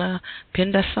asana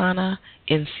Pindasana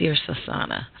in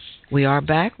Sirsasana. We are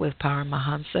back with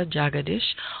Paramahansa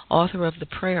Jagadish, author of The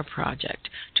Prayer Project.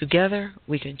 Together,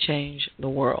 we can change the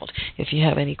world. If you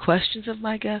have any questions of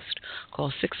my guest,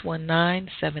 call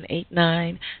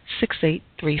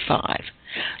 619-789-6835.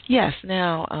 Yes,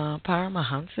 now,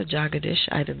 Paramahansa Jagadish,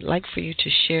 I'd like for you to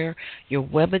share your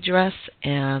web address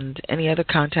and any other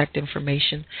contact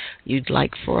information you'd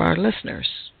like for our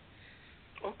listeners.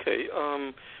 Okay,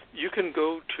 you can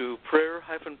go to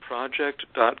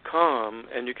prayer-project.com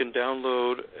and you can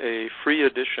download a free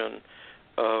edition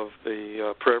of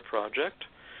the Prayer Project,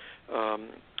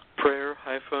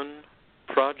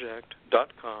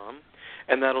 prayer-project.com,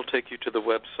 and that'll take you to the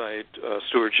website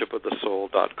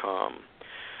stewardshipofthesoul.com.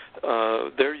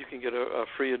 There you can get a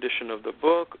free edition of the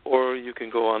book, or you can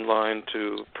go online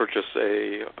to purchase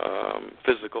a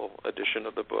physical edition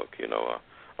of the book, a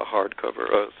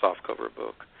hardcover, a softcover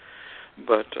book.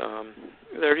 But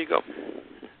there you go.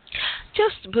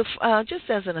 Just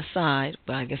as an aside,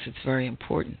 but I guess it's very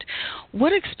important,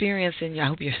 what experience I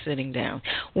hope you're sitting down,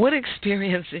 what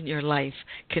experience in your life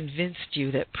convinced you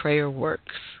that prayer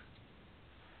works?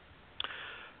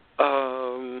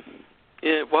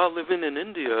 While living in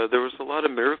India, there was a lot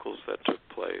of miracles that took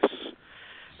place.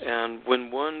 And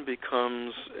when one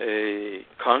becomes a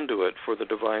conduit for the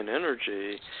divine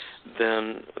energy,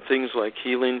 then things like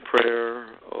healing prayer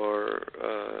or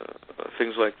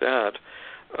things like that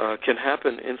can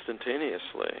happen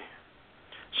instantaneously.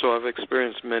 So I've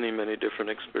experienced many, many different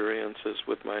experiences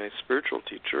with my spiritual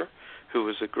teacher, who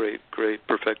was a great, great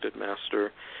perfected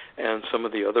master, and some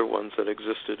of the other ones that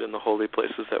existed in the holy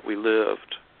places that we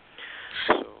lived.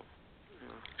 So.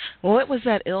 Well, what was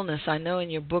that illness? I know in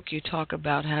your book you talk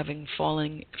about having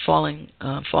fallen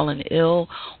ill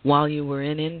while you were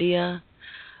in India.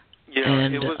 Yeah,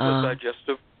 it was a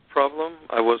digestive problem.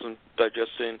 I wasn't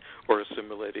digesting or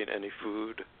assimilating any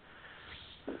food.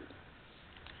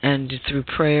 And through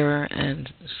prayer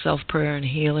and self-prayer and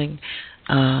healing,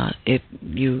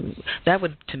 that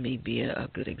would to me be a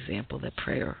good example that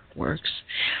prayer works.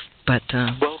 But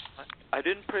well, I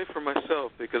didn't pray for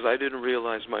myself because I didn't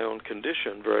realize my own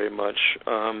condition very much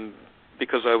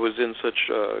because I was in such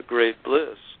great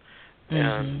bliss.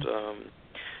 And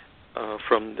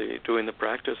from doing the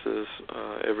practices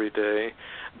every day.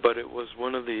 But it was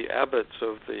one of the abbots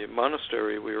of the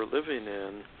monastery we were living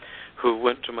in who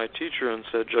went to my teacher and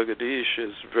said, Jagadish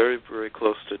is very, very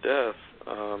close to death.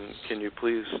 Can you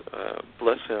please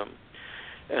bless him?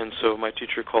 And so my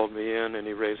teacher called me in, and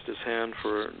he raised his hand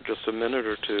for just a minute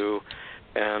or two,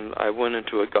 and I went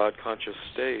into a God-conscious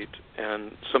state,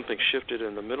 and something shifted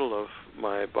in the middle of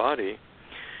my body,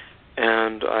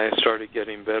 and I started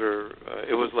getting better.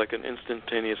 It was like an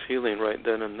instantaneous healing right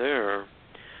then and there.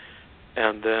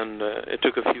 and then it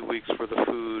took a few weeks for the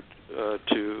food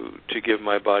to give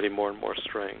my body more and more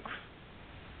strength.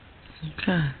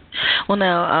 Okay. Well,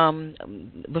 now,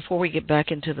 before we get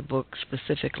back into the book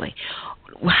specifically,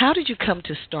 how did you come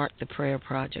to start the prayer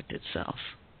project itself?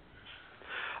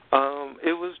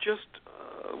 It was just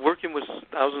working with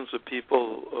thousands of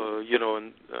people,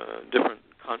 in different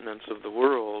continents of the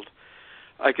world.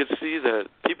 I could see that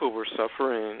people were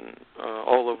suffering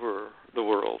all over the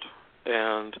world,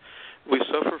 and we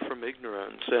suffer from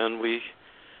ignorance, and we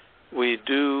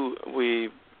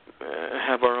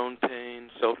have our own pain,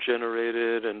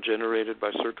 self-generated and generated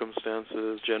by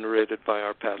circumstances, generated by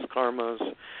our past karmas,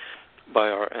 by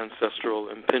our ancestral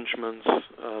impingements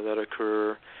that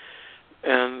occur.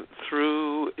 And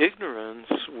through ignorance,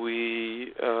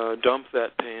 we dump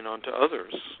that pain onto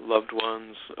others, loved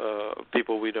ones,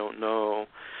 people we don't know.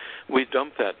 We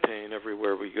dump that pain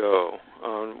everywhere we go,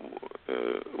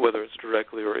 whether it's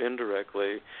directly or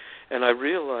indirectly. And I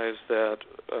realized that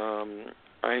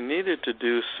I needed to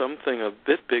do something a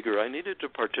bit bigger. I needed to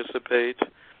participate,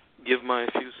 give my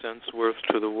few cents worth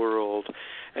to the world,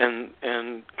 and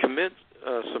commit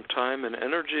some time and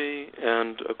energy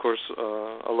and, of course,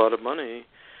 a lot of money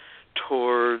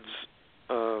towards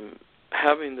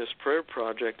having this prayer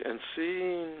project and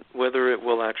seeing whether it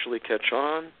will actually catch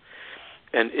on.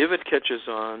 And if it catches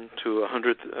on to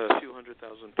a few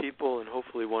 100,000 people, and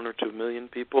hopefully 1 or 2 million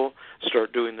people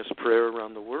start doing this prayer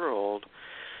around the world,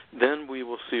 then we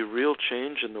will see real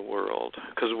change in the world,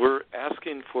 because we're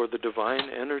asking for the divine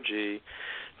energy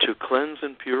to cleanse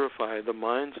and purify the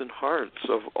minds and hearts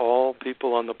of all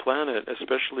people on the planet,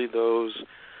 especially those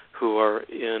who are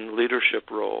in leadership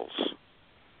roles.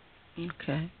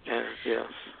 Okay. Yes.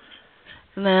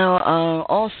 Now,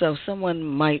 also, someone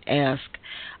might ask,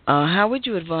 how would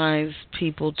you advise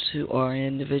people or an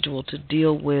individual to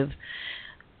deal with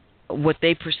what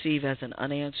they perceive as an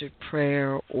unanswered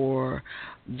prayer or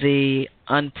the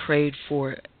unprayed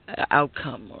for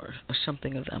outcome or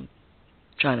something of them?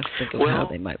 Trying to think of how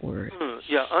they might word it.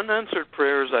 Yeah, unanswered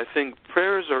prayers, I think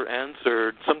prayers are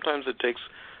answered. Sometimes it takes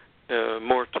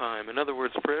more time. In other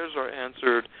words, prayers are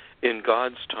answered in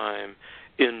God's time,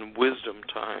 in wisdom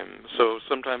time. So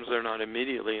sometimes they're not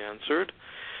immediately answered,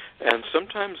 and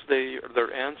sometimes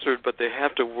they're answered, but they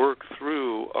have to work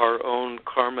through our own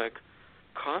karmic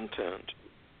content.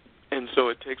 And so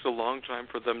it takes a long time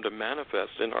for them to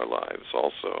manifest in our lives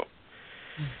also.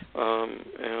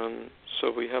 And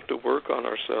so we have to work on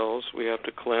ourselves. We have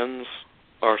to cleanse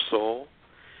our soul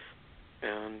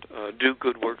and do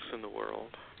good works in the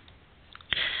world.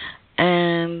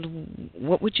 And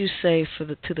what would you say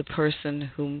to the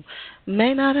person who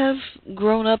may not have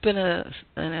grown up in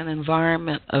an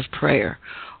environment of prayer,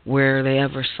 where they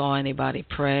ever saw anybody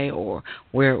pray, or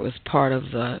where it was part of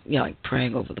the, like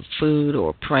praying over the food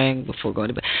or praying before going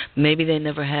to bed? Maybe they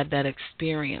never had that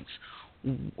experience.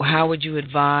 How would you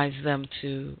advise them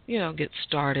to, get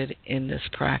started in this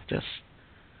practice?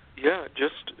 Yeah,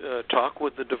 just talk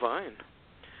with the divine.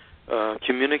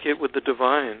 Communicate with the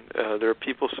divine. There are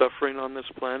people suffering on this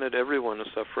planet. Everyone is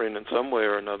suffering in some way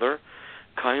or another.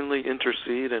 Kindly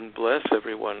intercede and bless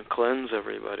everyone, cleanse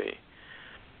everybody.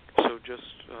 So just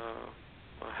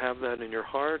have that in your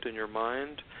heart, in your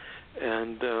mind,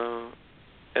 and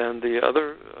the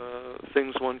other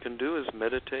things one can do is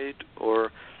meditate,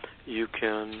 or you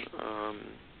can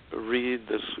read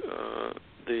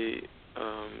the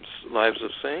lives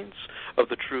of saints, of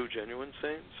the true, genuine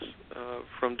saints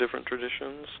from different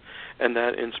traditions, and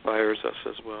that inspires us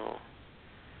as well.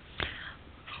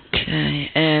 Okay,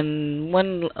 and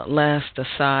one last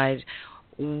aside,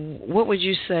 what would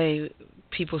you say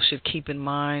people should keep in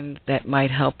mind that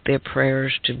might help their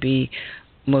prayers to be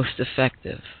most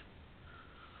effective?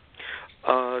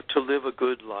 To live a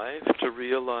good life, to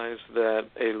realize that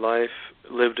a life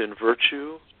lived in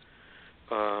virtue,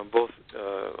 both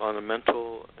on a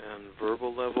mental and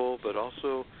verbal level, but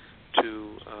also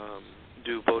to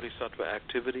do bodhisattva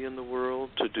activity in the world,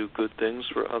 to do good things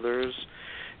for others,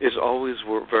 is always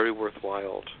very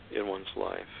worthwhile in one's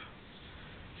life.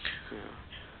 Yeah.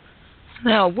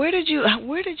 Now,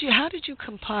 how did you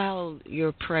compile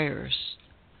your prayers,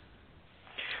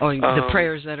 or the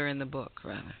prayers that are in the book,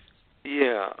 rather?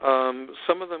 Yeah,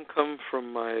 some of them come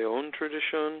from my own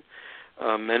tradition.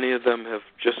 Many of them have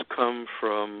just come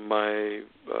from my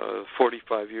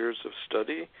 45 years of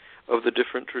study of the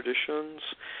different traditions,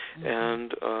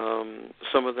 and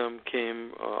some of them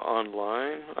came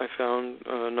online. I found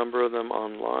a number of them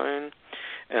online,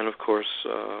 and of course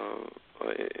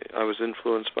I was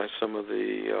influenced by some of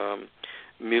the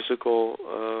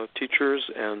musical teachers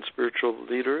and spiritual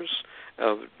leaders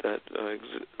that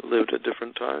lived at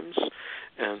different times,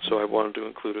 and so I wanted to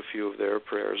include a few of their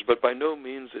prayers. But by no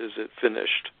means is it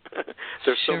finished.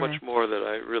 There's so much more that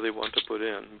I really want to put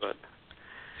in. But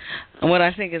and what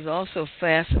I think is also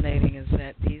fascinating is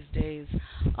that these days,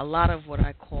 a lot of what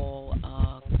I call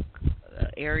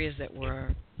areas that were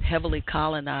heavily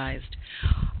colonized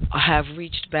have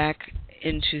reached back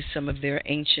into some of their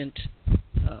ancient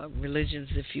religions,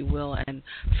 if you will, and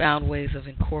found ways of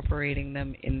incorporating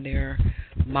them in their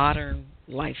modern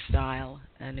lifestyle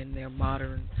and in their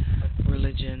modern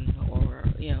religion, or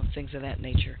things of that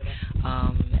nature.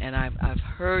 And I've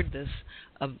heard this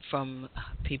from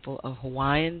people of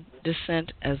Hawaiian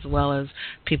descent as well as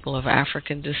people of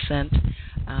African descent.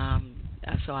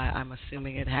 So I'm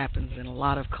assuming it happens in a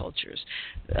lot of cultures,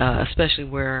 especially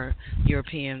where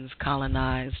Europeans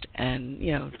colonized and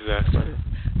exactly. sort of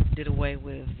did away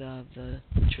with the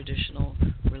traditional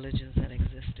religions that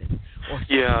existed.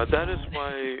 Yeah, that is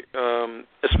why,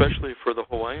 especially for the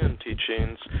Hawaiian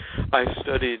teachings, I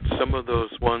studied some of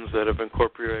those ones that have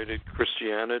incorporated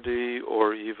Christianity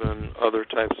or even other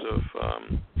types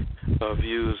of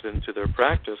views into their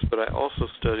practice, but I also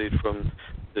studied from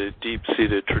the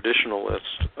deep-seated traditionalists,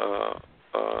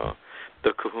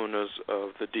 the kahunas of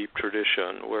the deep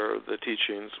tradition, where the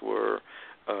teachings were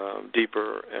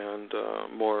deeper and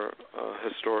more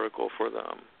historical for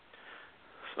them.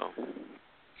 So,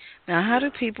 now, how do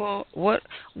people? What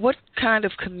kind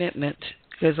of commitment?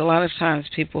 Because a lot of times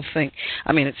people think.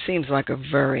 I mean, it seems like a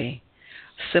very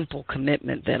simple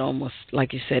commitment that almost,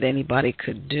 like you said, anybody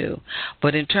could do.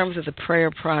 But in terms of the prayer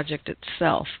project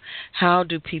itself, how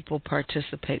do people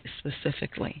participate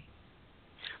specifically?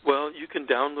 Well, you can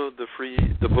download the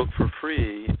book for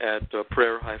free at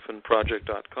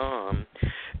prayer-project.com,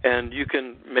 and you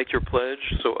can make your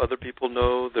pledge so other people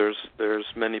know there's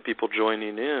many people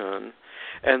joining in,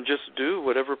 and just do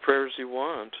whatever prayers you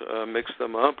want. Mix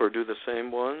them up or do the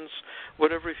same ones,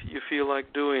 whatever you feel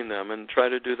like doing them, and try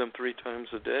to do them 3 times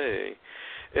a day.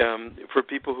 For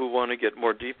people who want to get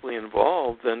more deeply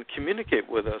involved, then communicate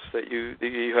with us that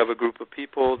you have a group of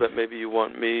people that maybe you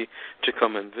want me to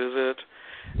come and visit,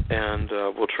 and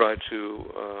we'll try to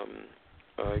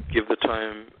give the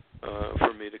time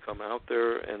for me to come out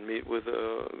there and meet with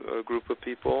a group of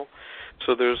people.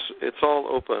 So it's all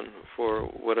open for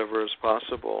whatever is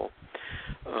possible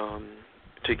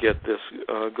to get this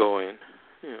going.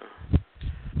 Yeah.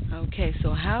 Okay,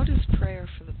 so how does prayer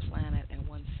for the planet and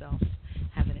oneself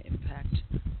have an impact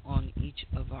on each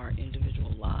of our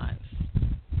individual lives?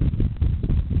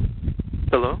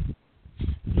 Hello?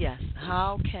 Yes.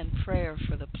 How can prayer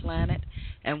for the planet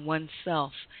and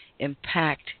oneself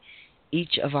impact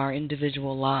each of our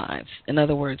individual lives? In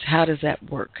other words, how does that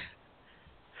work?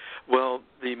 Well,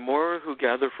 the more who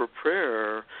gather for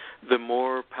prayer, the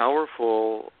more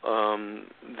powerful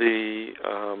the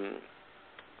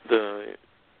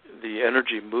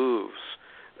energy moves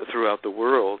throughout the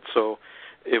world. So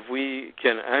if we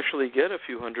can actually get a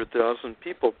few 100,000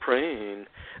 people praying,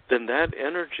 then that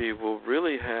energy will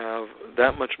really have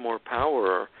that much more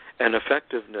power and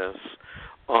effectiveness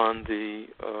on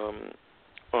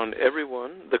on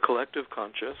everyone, the collective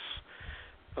consciousness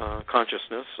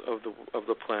of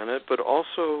the planet, but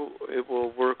also it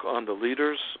will work on the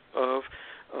leaders of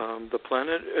the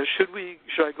planet. Should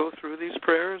I go through these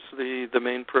prayers? The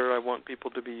main prayer I want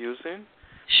people to be using?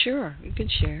 Sure, you can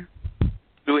share.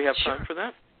 Do we have time for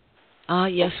that?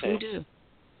 Yes, okay. We do.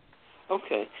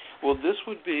 Okay. Well, this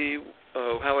would be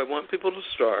how I want people to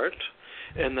start,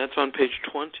 and that's on page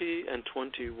 20 and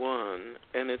 21,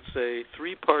 and it's a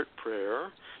 3-part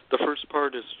prayer. The first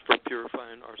part is for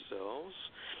purifying ourselves.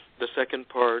 The second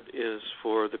part is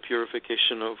for the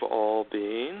purification of all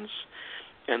beings.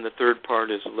 And the third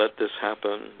part is let this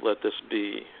happen, let this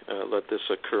be, let this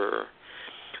occur.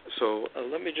 So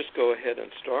let me just go ahead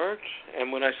and start.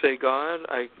 And when I say God,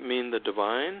 I mean the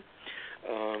divine.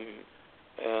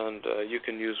 And you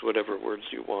can use whatever words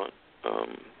you want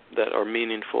that are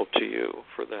meaningful to you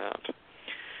for that.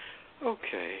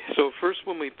 Okay, so first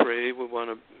when we pray, we want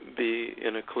to be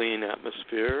in a clean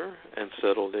atmosphere and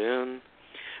settled in.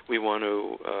 We want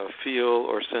to feel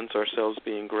or sense ourselves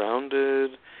being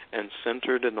grounded and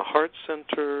centered in the heart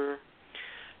center.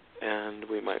 And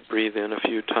we might breathe in a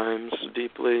few times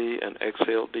deeply and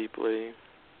exhale deeply.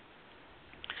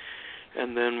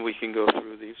 And then we can go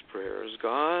through these prayers.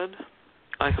 God,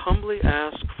 I humbly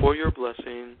ask for your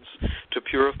blessings to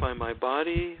purify my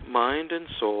body, mind, and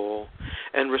soul,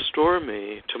 and restore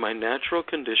me to my natural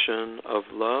condition of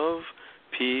love,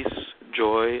 peace,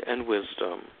 joy, and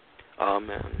wisdom.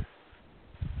 Amen.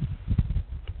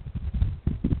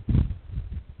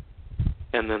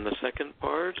 And then the second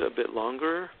part, a bit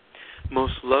longer.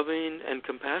 Most loving and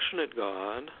compassionate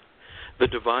God, the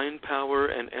divine power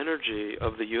and energy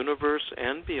of the universe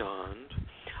and beyond,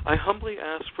 I humbly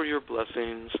ask for your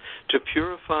blessings to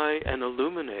purify and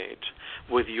illuminate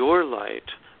with your light,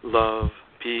 love,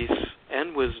 peace,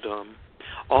 and wisdom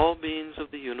all beings of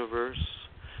the universe,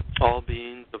 all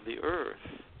beings of the earth,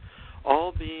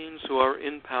 all beings who are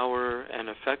in power and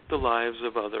affect the lives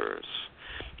of others,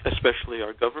 especially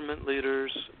our government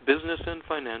leaders, business and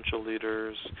financial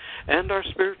leaders, and our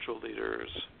spiritual leaders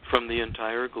from the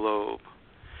entire globe,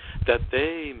 that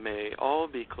they may all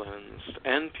be cleansed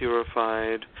and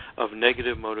purified of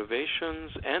negative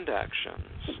motivations and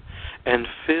actions, and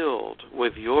filled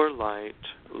with your light,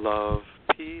 love,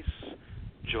 peace,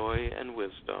 joy, and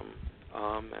wisdom.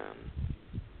 Amen.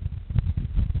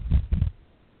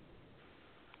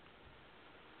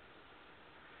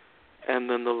 And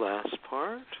then the last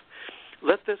part,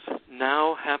 let this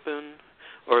now happen,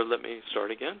 or let me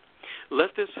start again.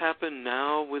 Let this happen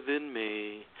now within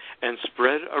me and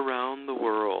spread around the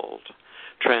world,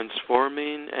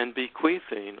 transforming and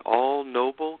bequeathing all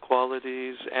noble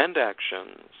qualities and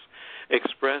actions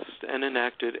expressed and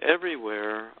enacted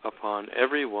everywhere upon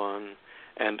everyone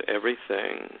and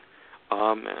everything.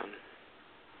 Amen.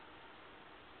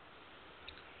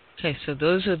 Okay, so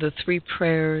those are the three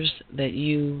prayers that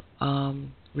you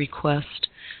request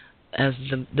as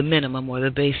the minimum or the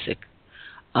basic,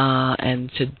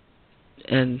 and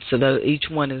so that each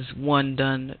one is one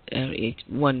done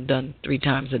 3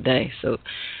 times a day. So,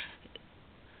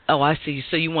 I see.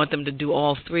 So you want them to do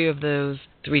all 3 of those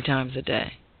 3 times a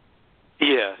day.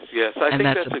 Yes. I think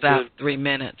that's about 3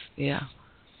 minutes. Yeah.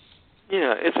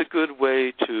 Yeah, it's a good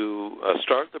way to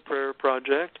start the prayer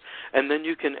project, and then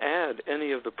you can add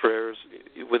any of the prayers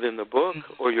within the book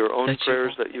or your own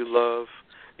prayers that you love.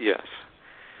 Yes.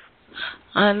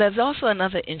 And there's also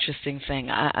another interesting thing.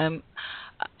 A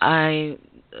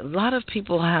lot of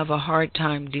people have a hard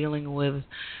time dealing with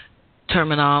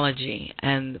terminology,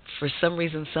 and for some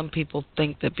reason some people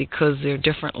think that because they're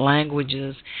different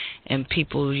languages and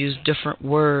people use different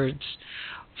words,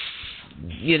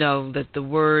 that the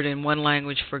word in one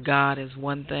language for God is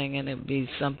one thing and it'd be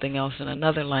something else in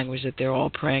another language, that they're all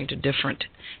praying to different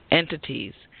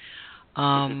entities.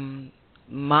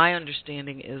 My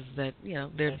understanding is that,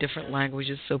 they're different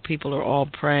languages, so people are all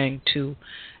praying to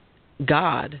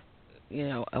God,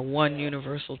 a one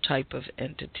universal type of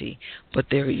entity, but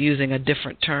they're using a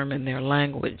different term in their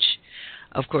language.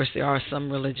 Of course, there are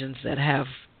some religions that have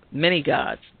many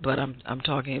gods, but I'm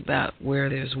talking about where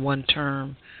there's one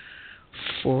term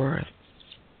for.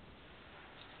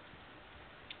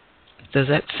 Is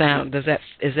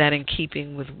that in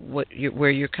keeping with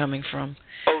where you're coming from?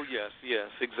 Oh, yes,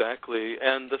 exactly.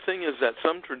 And the thing is that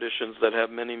some traditions that have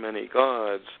many, many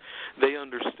gods, they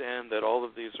understand that all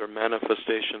of these are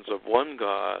manifestations of one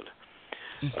God,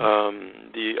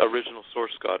 the original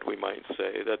source God, we might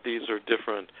say, that these are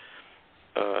different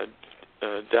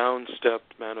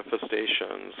down-stepped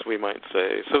manifestations, we might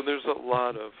say. So there's a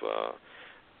lot of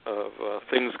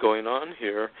things going on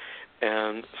here,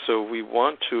 and so we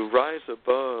want to rise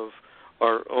above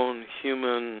our own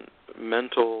human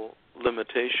mental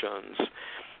limitations.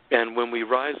 And when we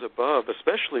rise above,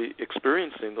 especially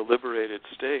experiencing the liberated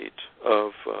state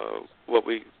of what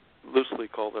we loosely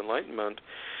call enlightenment,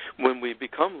 when we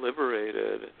become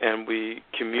liberated and we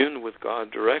commune with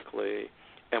God directly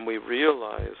and we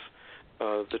realize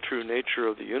the true nature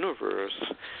of the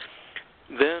universe,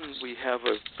 then we have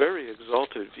a very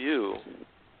exalted view,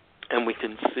 and we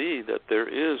can see that there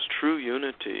is true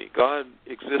unity. God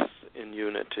exists in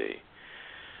unity.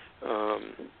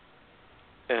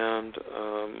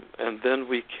 And then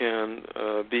we can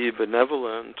be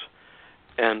benevolent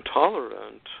and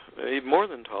tolerant, even more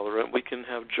than tolerant. We can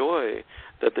have joy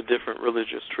that the different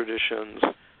religious traditions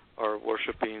are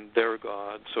worshiping their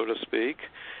God, so to speak,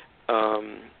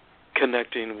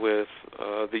 connecting with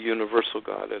the universal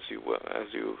God, as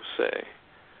you say.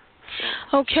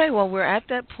 Okay, well, we're at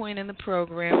that point in the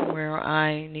program where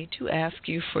I need to ask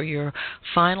you for your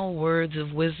final words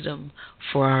of wisdom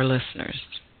for our listeners.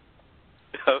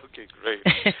 Okay, great.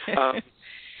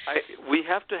 We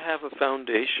have to have a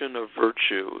foundation of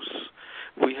virtues.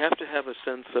 We have to have a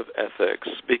sense of ethics,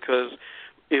 because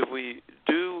if we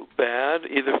do bad,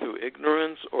 either through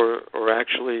ignorance or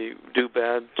actually do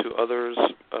bad to others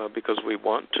because we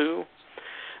want to,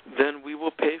 then we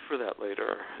will pay for that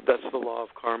later. That's the law of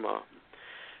karma.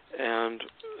 And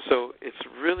so it's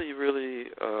really,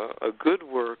 really a good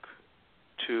work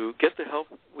to get the help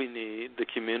we need, the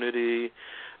community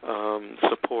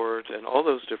support, and all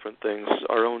those different things,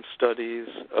 our own studies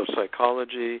of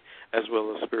psychology as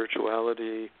well as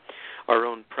spirituality, our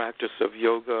own practice of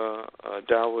yoga,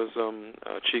 Taoism,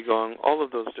 Qigong, all of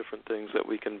those different things that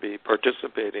we can be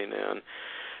participating in,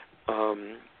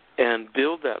 and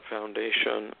build that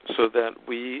foundation so that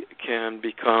we can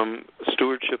become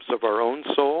stewardships of our own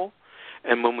soul.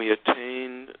 And when we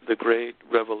attain the great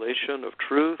revelation of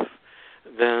truth,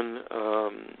 then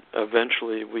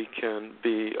eventually we can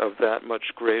be of that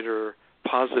much greater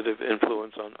positive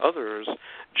influence on others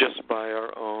just by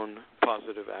our own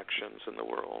positive actions in the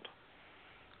world.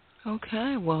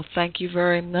 Okay, well, thank you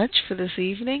very much for this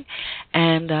evening,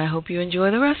 and I hope you enjoy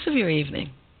the rest of your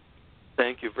evening.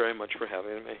 Thank you very much for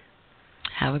having me.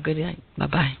 Have a good night.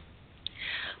 Bye-bye.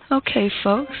 Okay,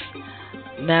 folks,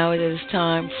 now it is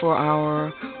time for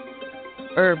our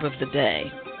herb of the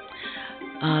day.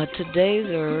 Today's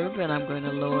herb, and I'm going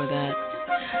to lower that.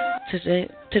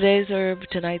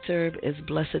 Tonight's herb is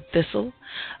Blessed Thistle,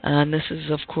 and this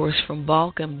is, of course, from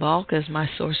Balk, and Balk is my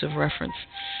source of reference.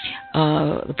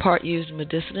 The parts used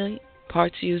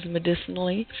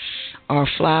medicinally are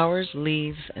flowers,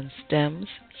 leaves, and stems.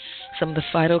 Some of the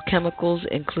phytochemicals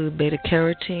include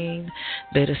beta-carotene,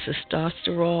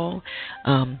 beta-sitosterol,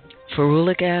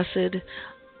 ferulic acid,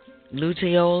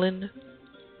 luteolin,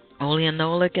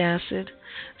 oleanolic acid,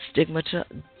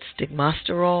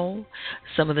 stigmasterol.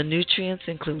 Some of the nutrients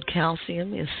include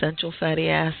calcium, essential fatty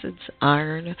acids,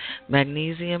 iron,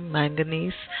 magnesium,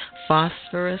 manganese,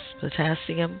 phosphorus,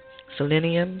 potassium,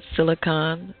 selenium,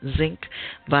 silicon, zinc,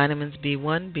 vitamins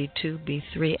B1, B2,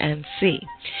 B3, and C.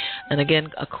 And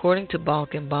again, according to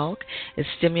Balk and Balk, it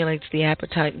stimulates the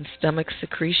appetite and stomach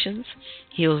secretions,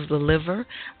 heals the liver,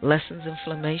 lessens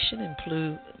inflammation,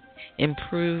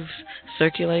 improves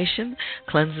circulation,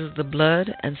 cleanses the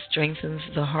blood, and strengthens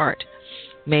the heart.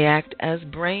 May act as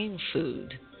brain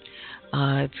food.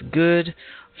 It's good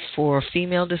for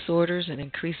female disorders and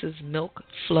increases milk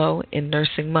flow in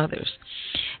nursing mothers.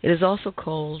 It is also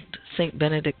called St.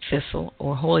 Benedict thistle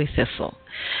or holy thistle.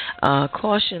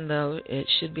 Caution, though, it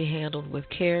should be handled with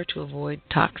care to avoid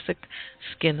toxic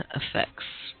skin effects.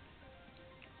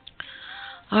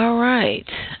 All right,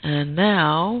 and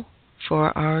now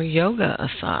for our yoga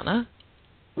asana.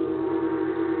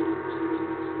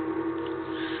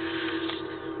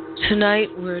 Tonight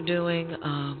we're doing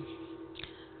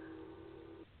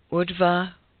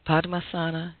Urdhva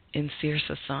Padmasana in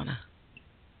Sirsasana.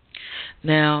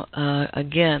 Now,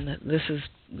 again, this is,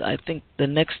 I think, the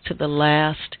next to the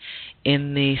last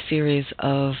in the series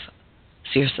of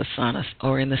Sirsasana,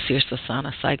 or in the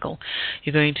Sirsasana cycle.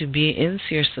 You're going to be in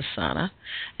Sirsasana.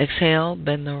 Exhale,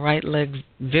 bend the right leg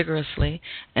vigorously,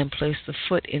 and place the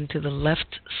foot into the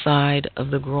left side of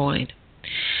the groin.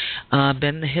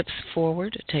 Bend the hips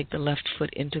forward. Take the left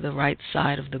foot into the right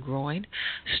side of the groin.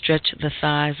 Stretch the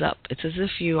thighs up. It's as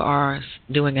if you are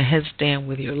doing a headstand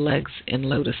with your legs in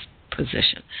lotus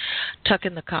position. Tuck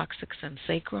in the coccyx and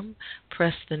sacrum.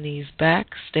 Press the knees back.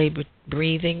 Stay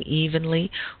breathing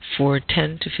evenly for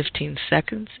 10 to 15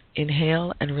 seconds.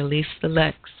 Inhale and release the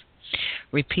legs.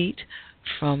 Repeat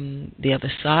from the other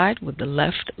side with the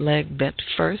left leg bent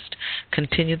first.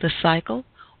 Continue the cycle,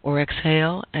 or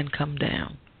exhale and come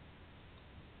down.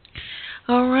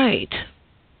 All right.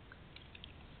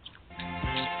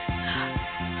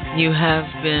 You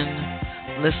have been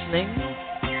listening.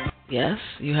 Yes,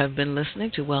 you have been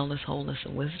listening to Wellness, Wholeness,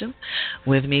 and Wisdom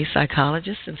with me,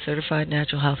 psychologist and certified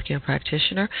natural health care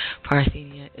practitioner,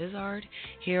 Parthenia Izzard,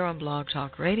 here on Blog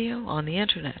Talk Radio on the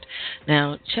Internet.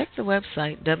 Now, check the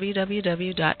website,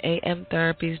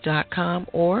 www.amtherapies.com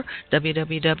or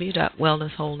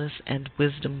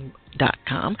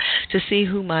www.wellnesswholenessandwisdom.com to see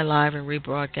who my live and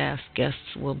rebroadcast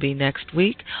guests will be next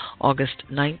week, August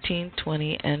 19,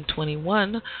 20, and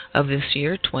 21 of this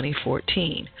year,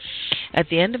 2014. At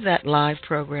the end of that live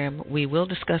program, we will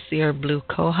discuss the herb blue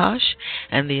kohash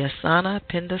and the asana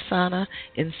pindasana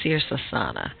in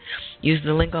Sirsasana. Use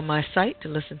the link on my site to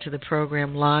listen to the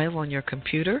program live on your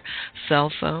computer, cell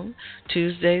phone,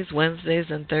 Tuesdays, Wednesdays,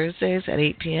 and Thursdays at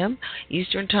 8 p.m.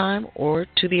 Eastern Time, or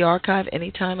to the archive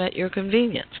anytime at your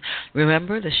convenience.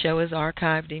 Remember, the show is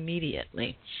archived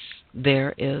immediately.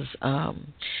 There is a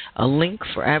link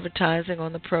for advertising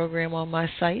on the program on my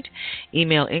site.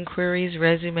 Email inquiries,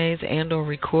 resumes, and or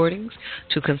recordings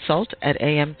to consult at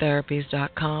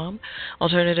amtherapies.com.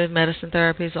 Alternative Medicine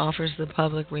Therapies offers the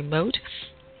public remote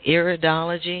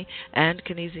iridology and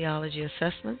kinesiology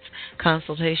assessments,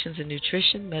 consultations in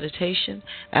nutrition, meditation,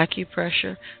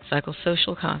 acupressure,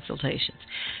 psychosocial consultations.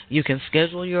 You can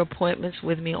schedule your appointments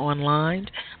with me online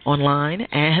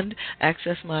and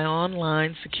access my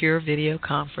online secure video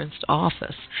conferenced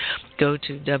office. Go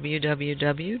to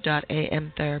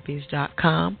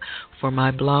www.amtherapies.com for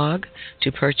my blog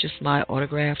to purchase my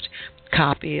autographed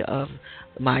copy of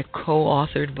my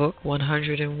co-authored book,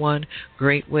 101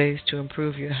 Great Ways to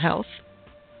Improve Your Health.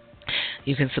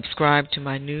 You can subscribe to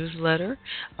my newsletter,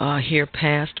 hear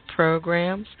past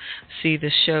programs, see the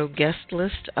show guest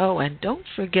list. Oh, and don't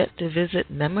forget to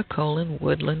visit Nemacolin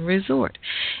Woodland Resort.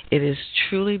 It is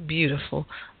truly beautiful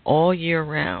all year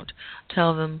round.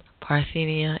 Tell them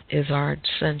Parthenia Izzard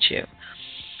sent you.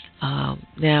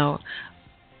 Now,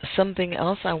 something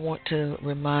else I want to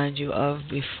remind you of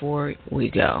before we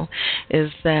go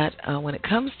is that when it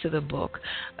comes to the book,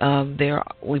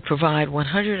 we provide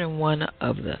 101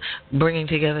 of the bringing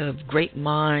together of great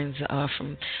minds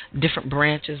from different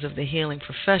branches of the healing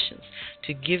professions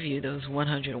to give you those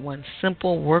 101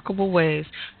 simple, workable ways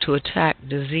to attack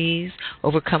disease,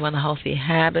 overcome unhealthy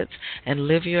habits, and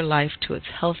live your life to its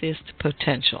healthiest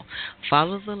potential.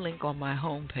 Follow the link on my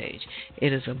homepage.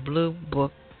 It is a blue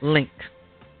book link.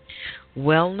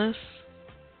 Wellness,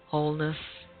 wholeness,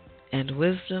 and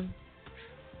wisdom.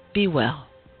 Be well.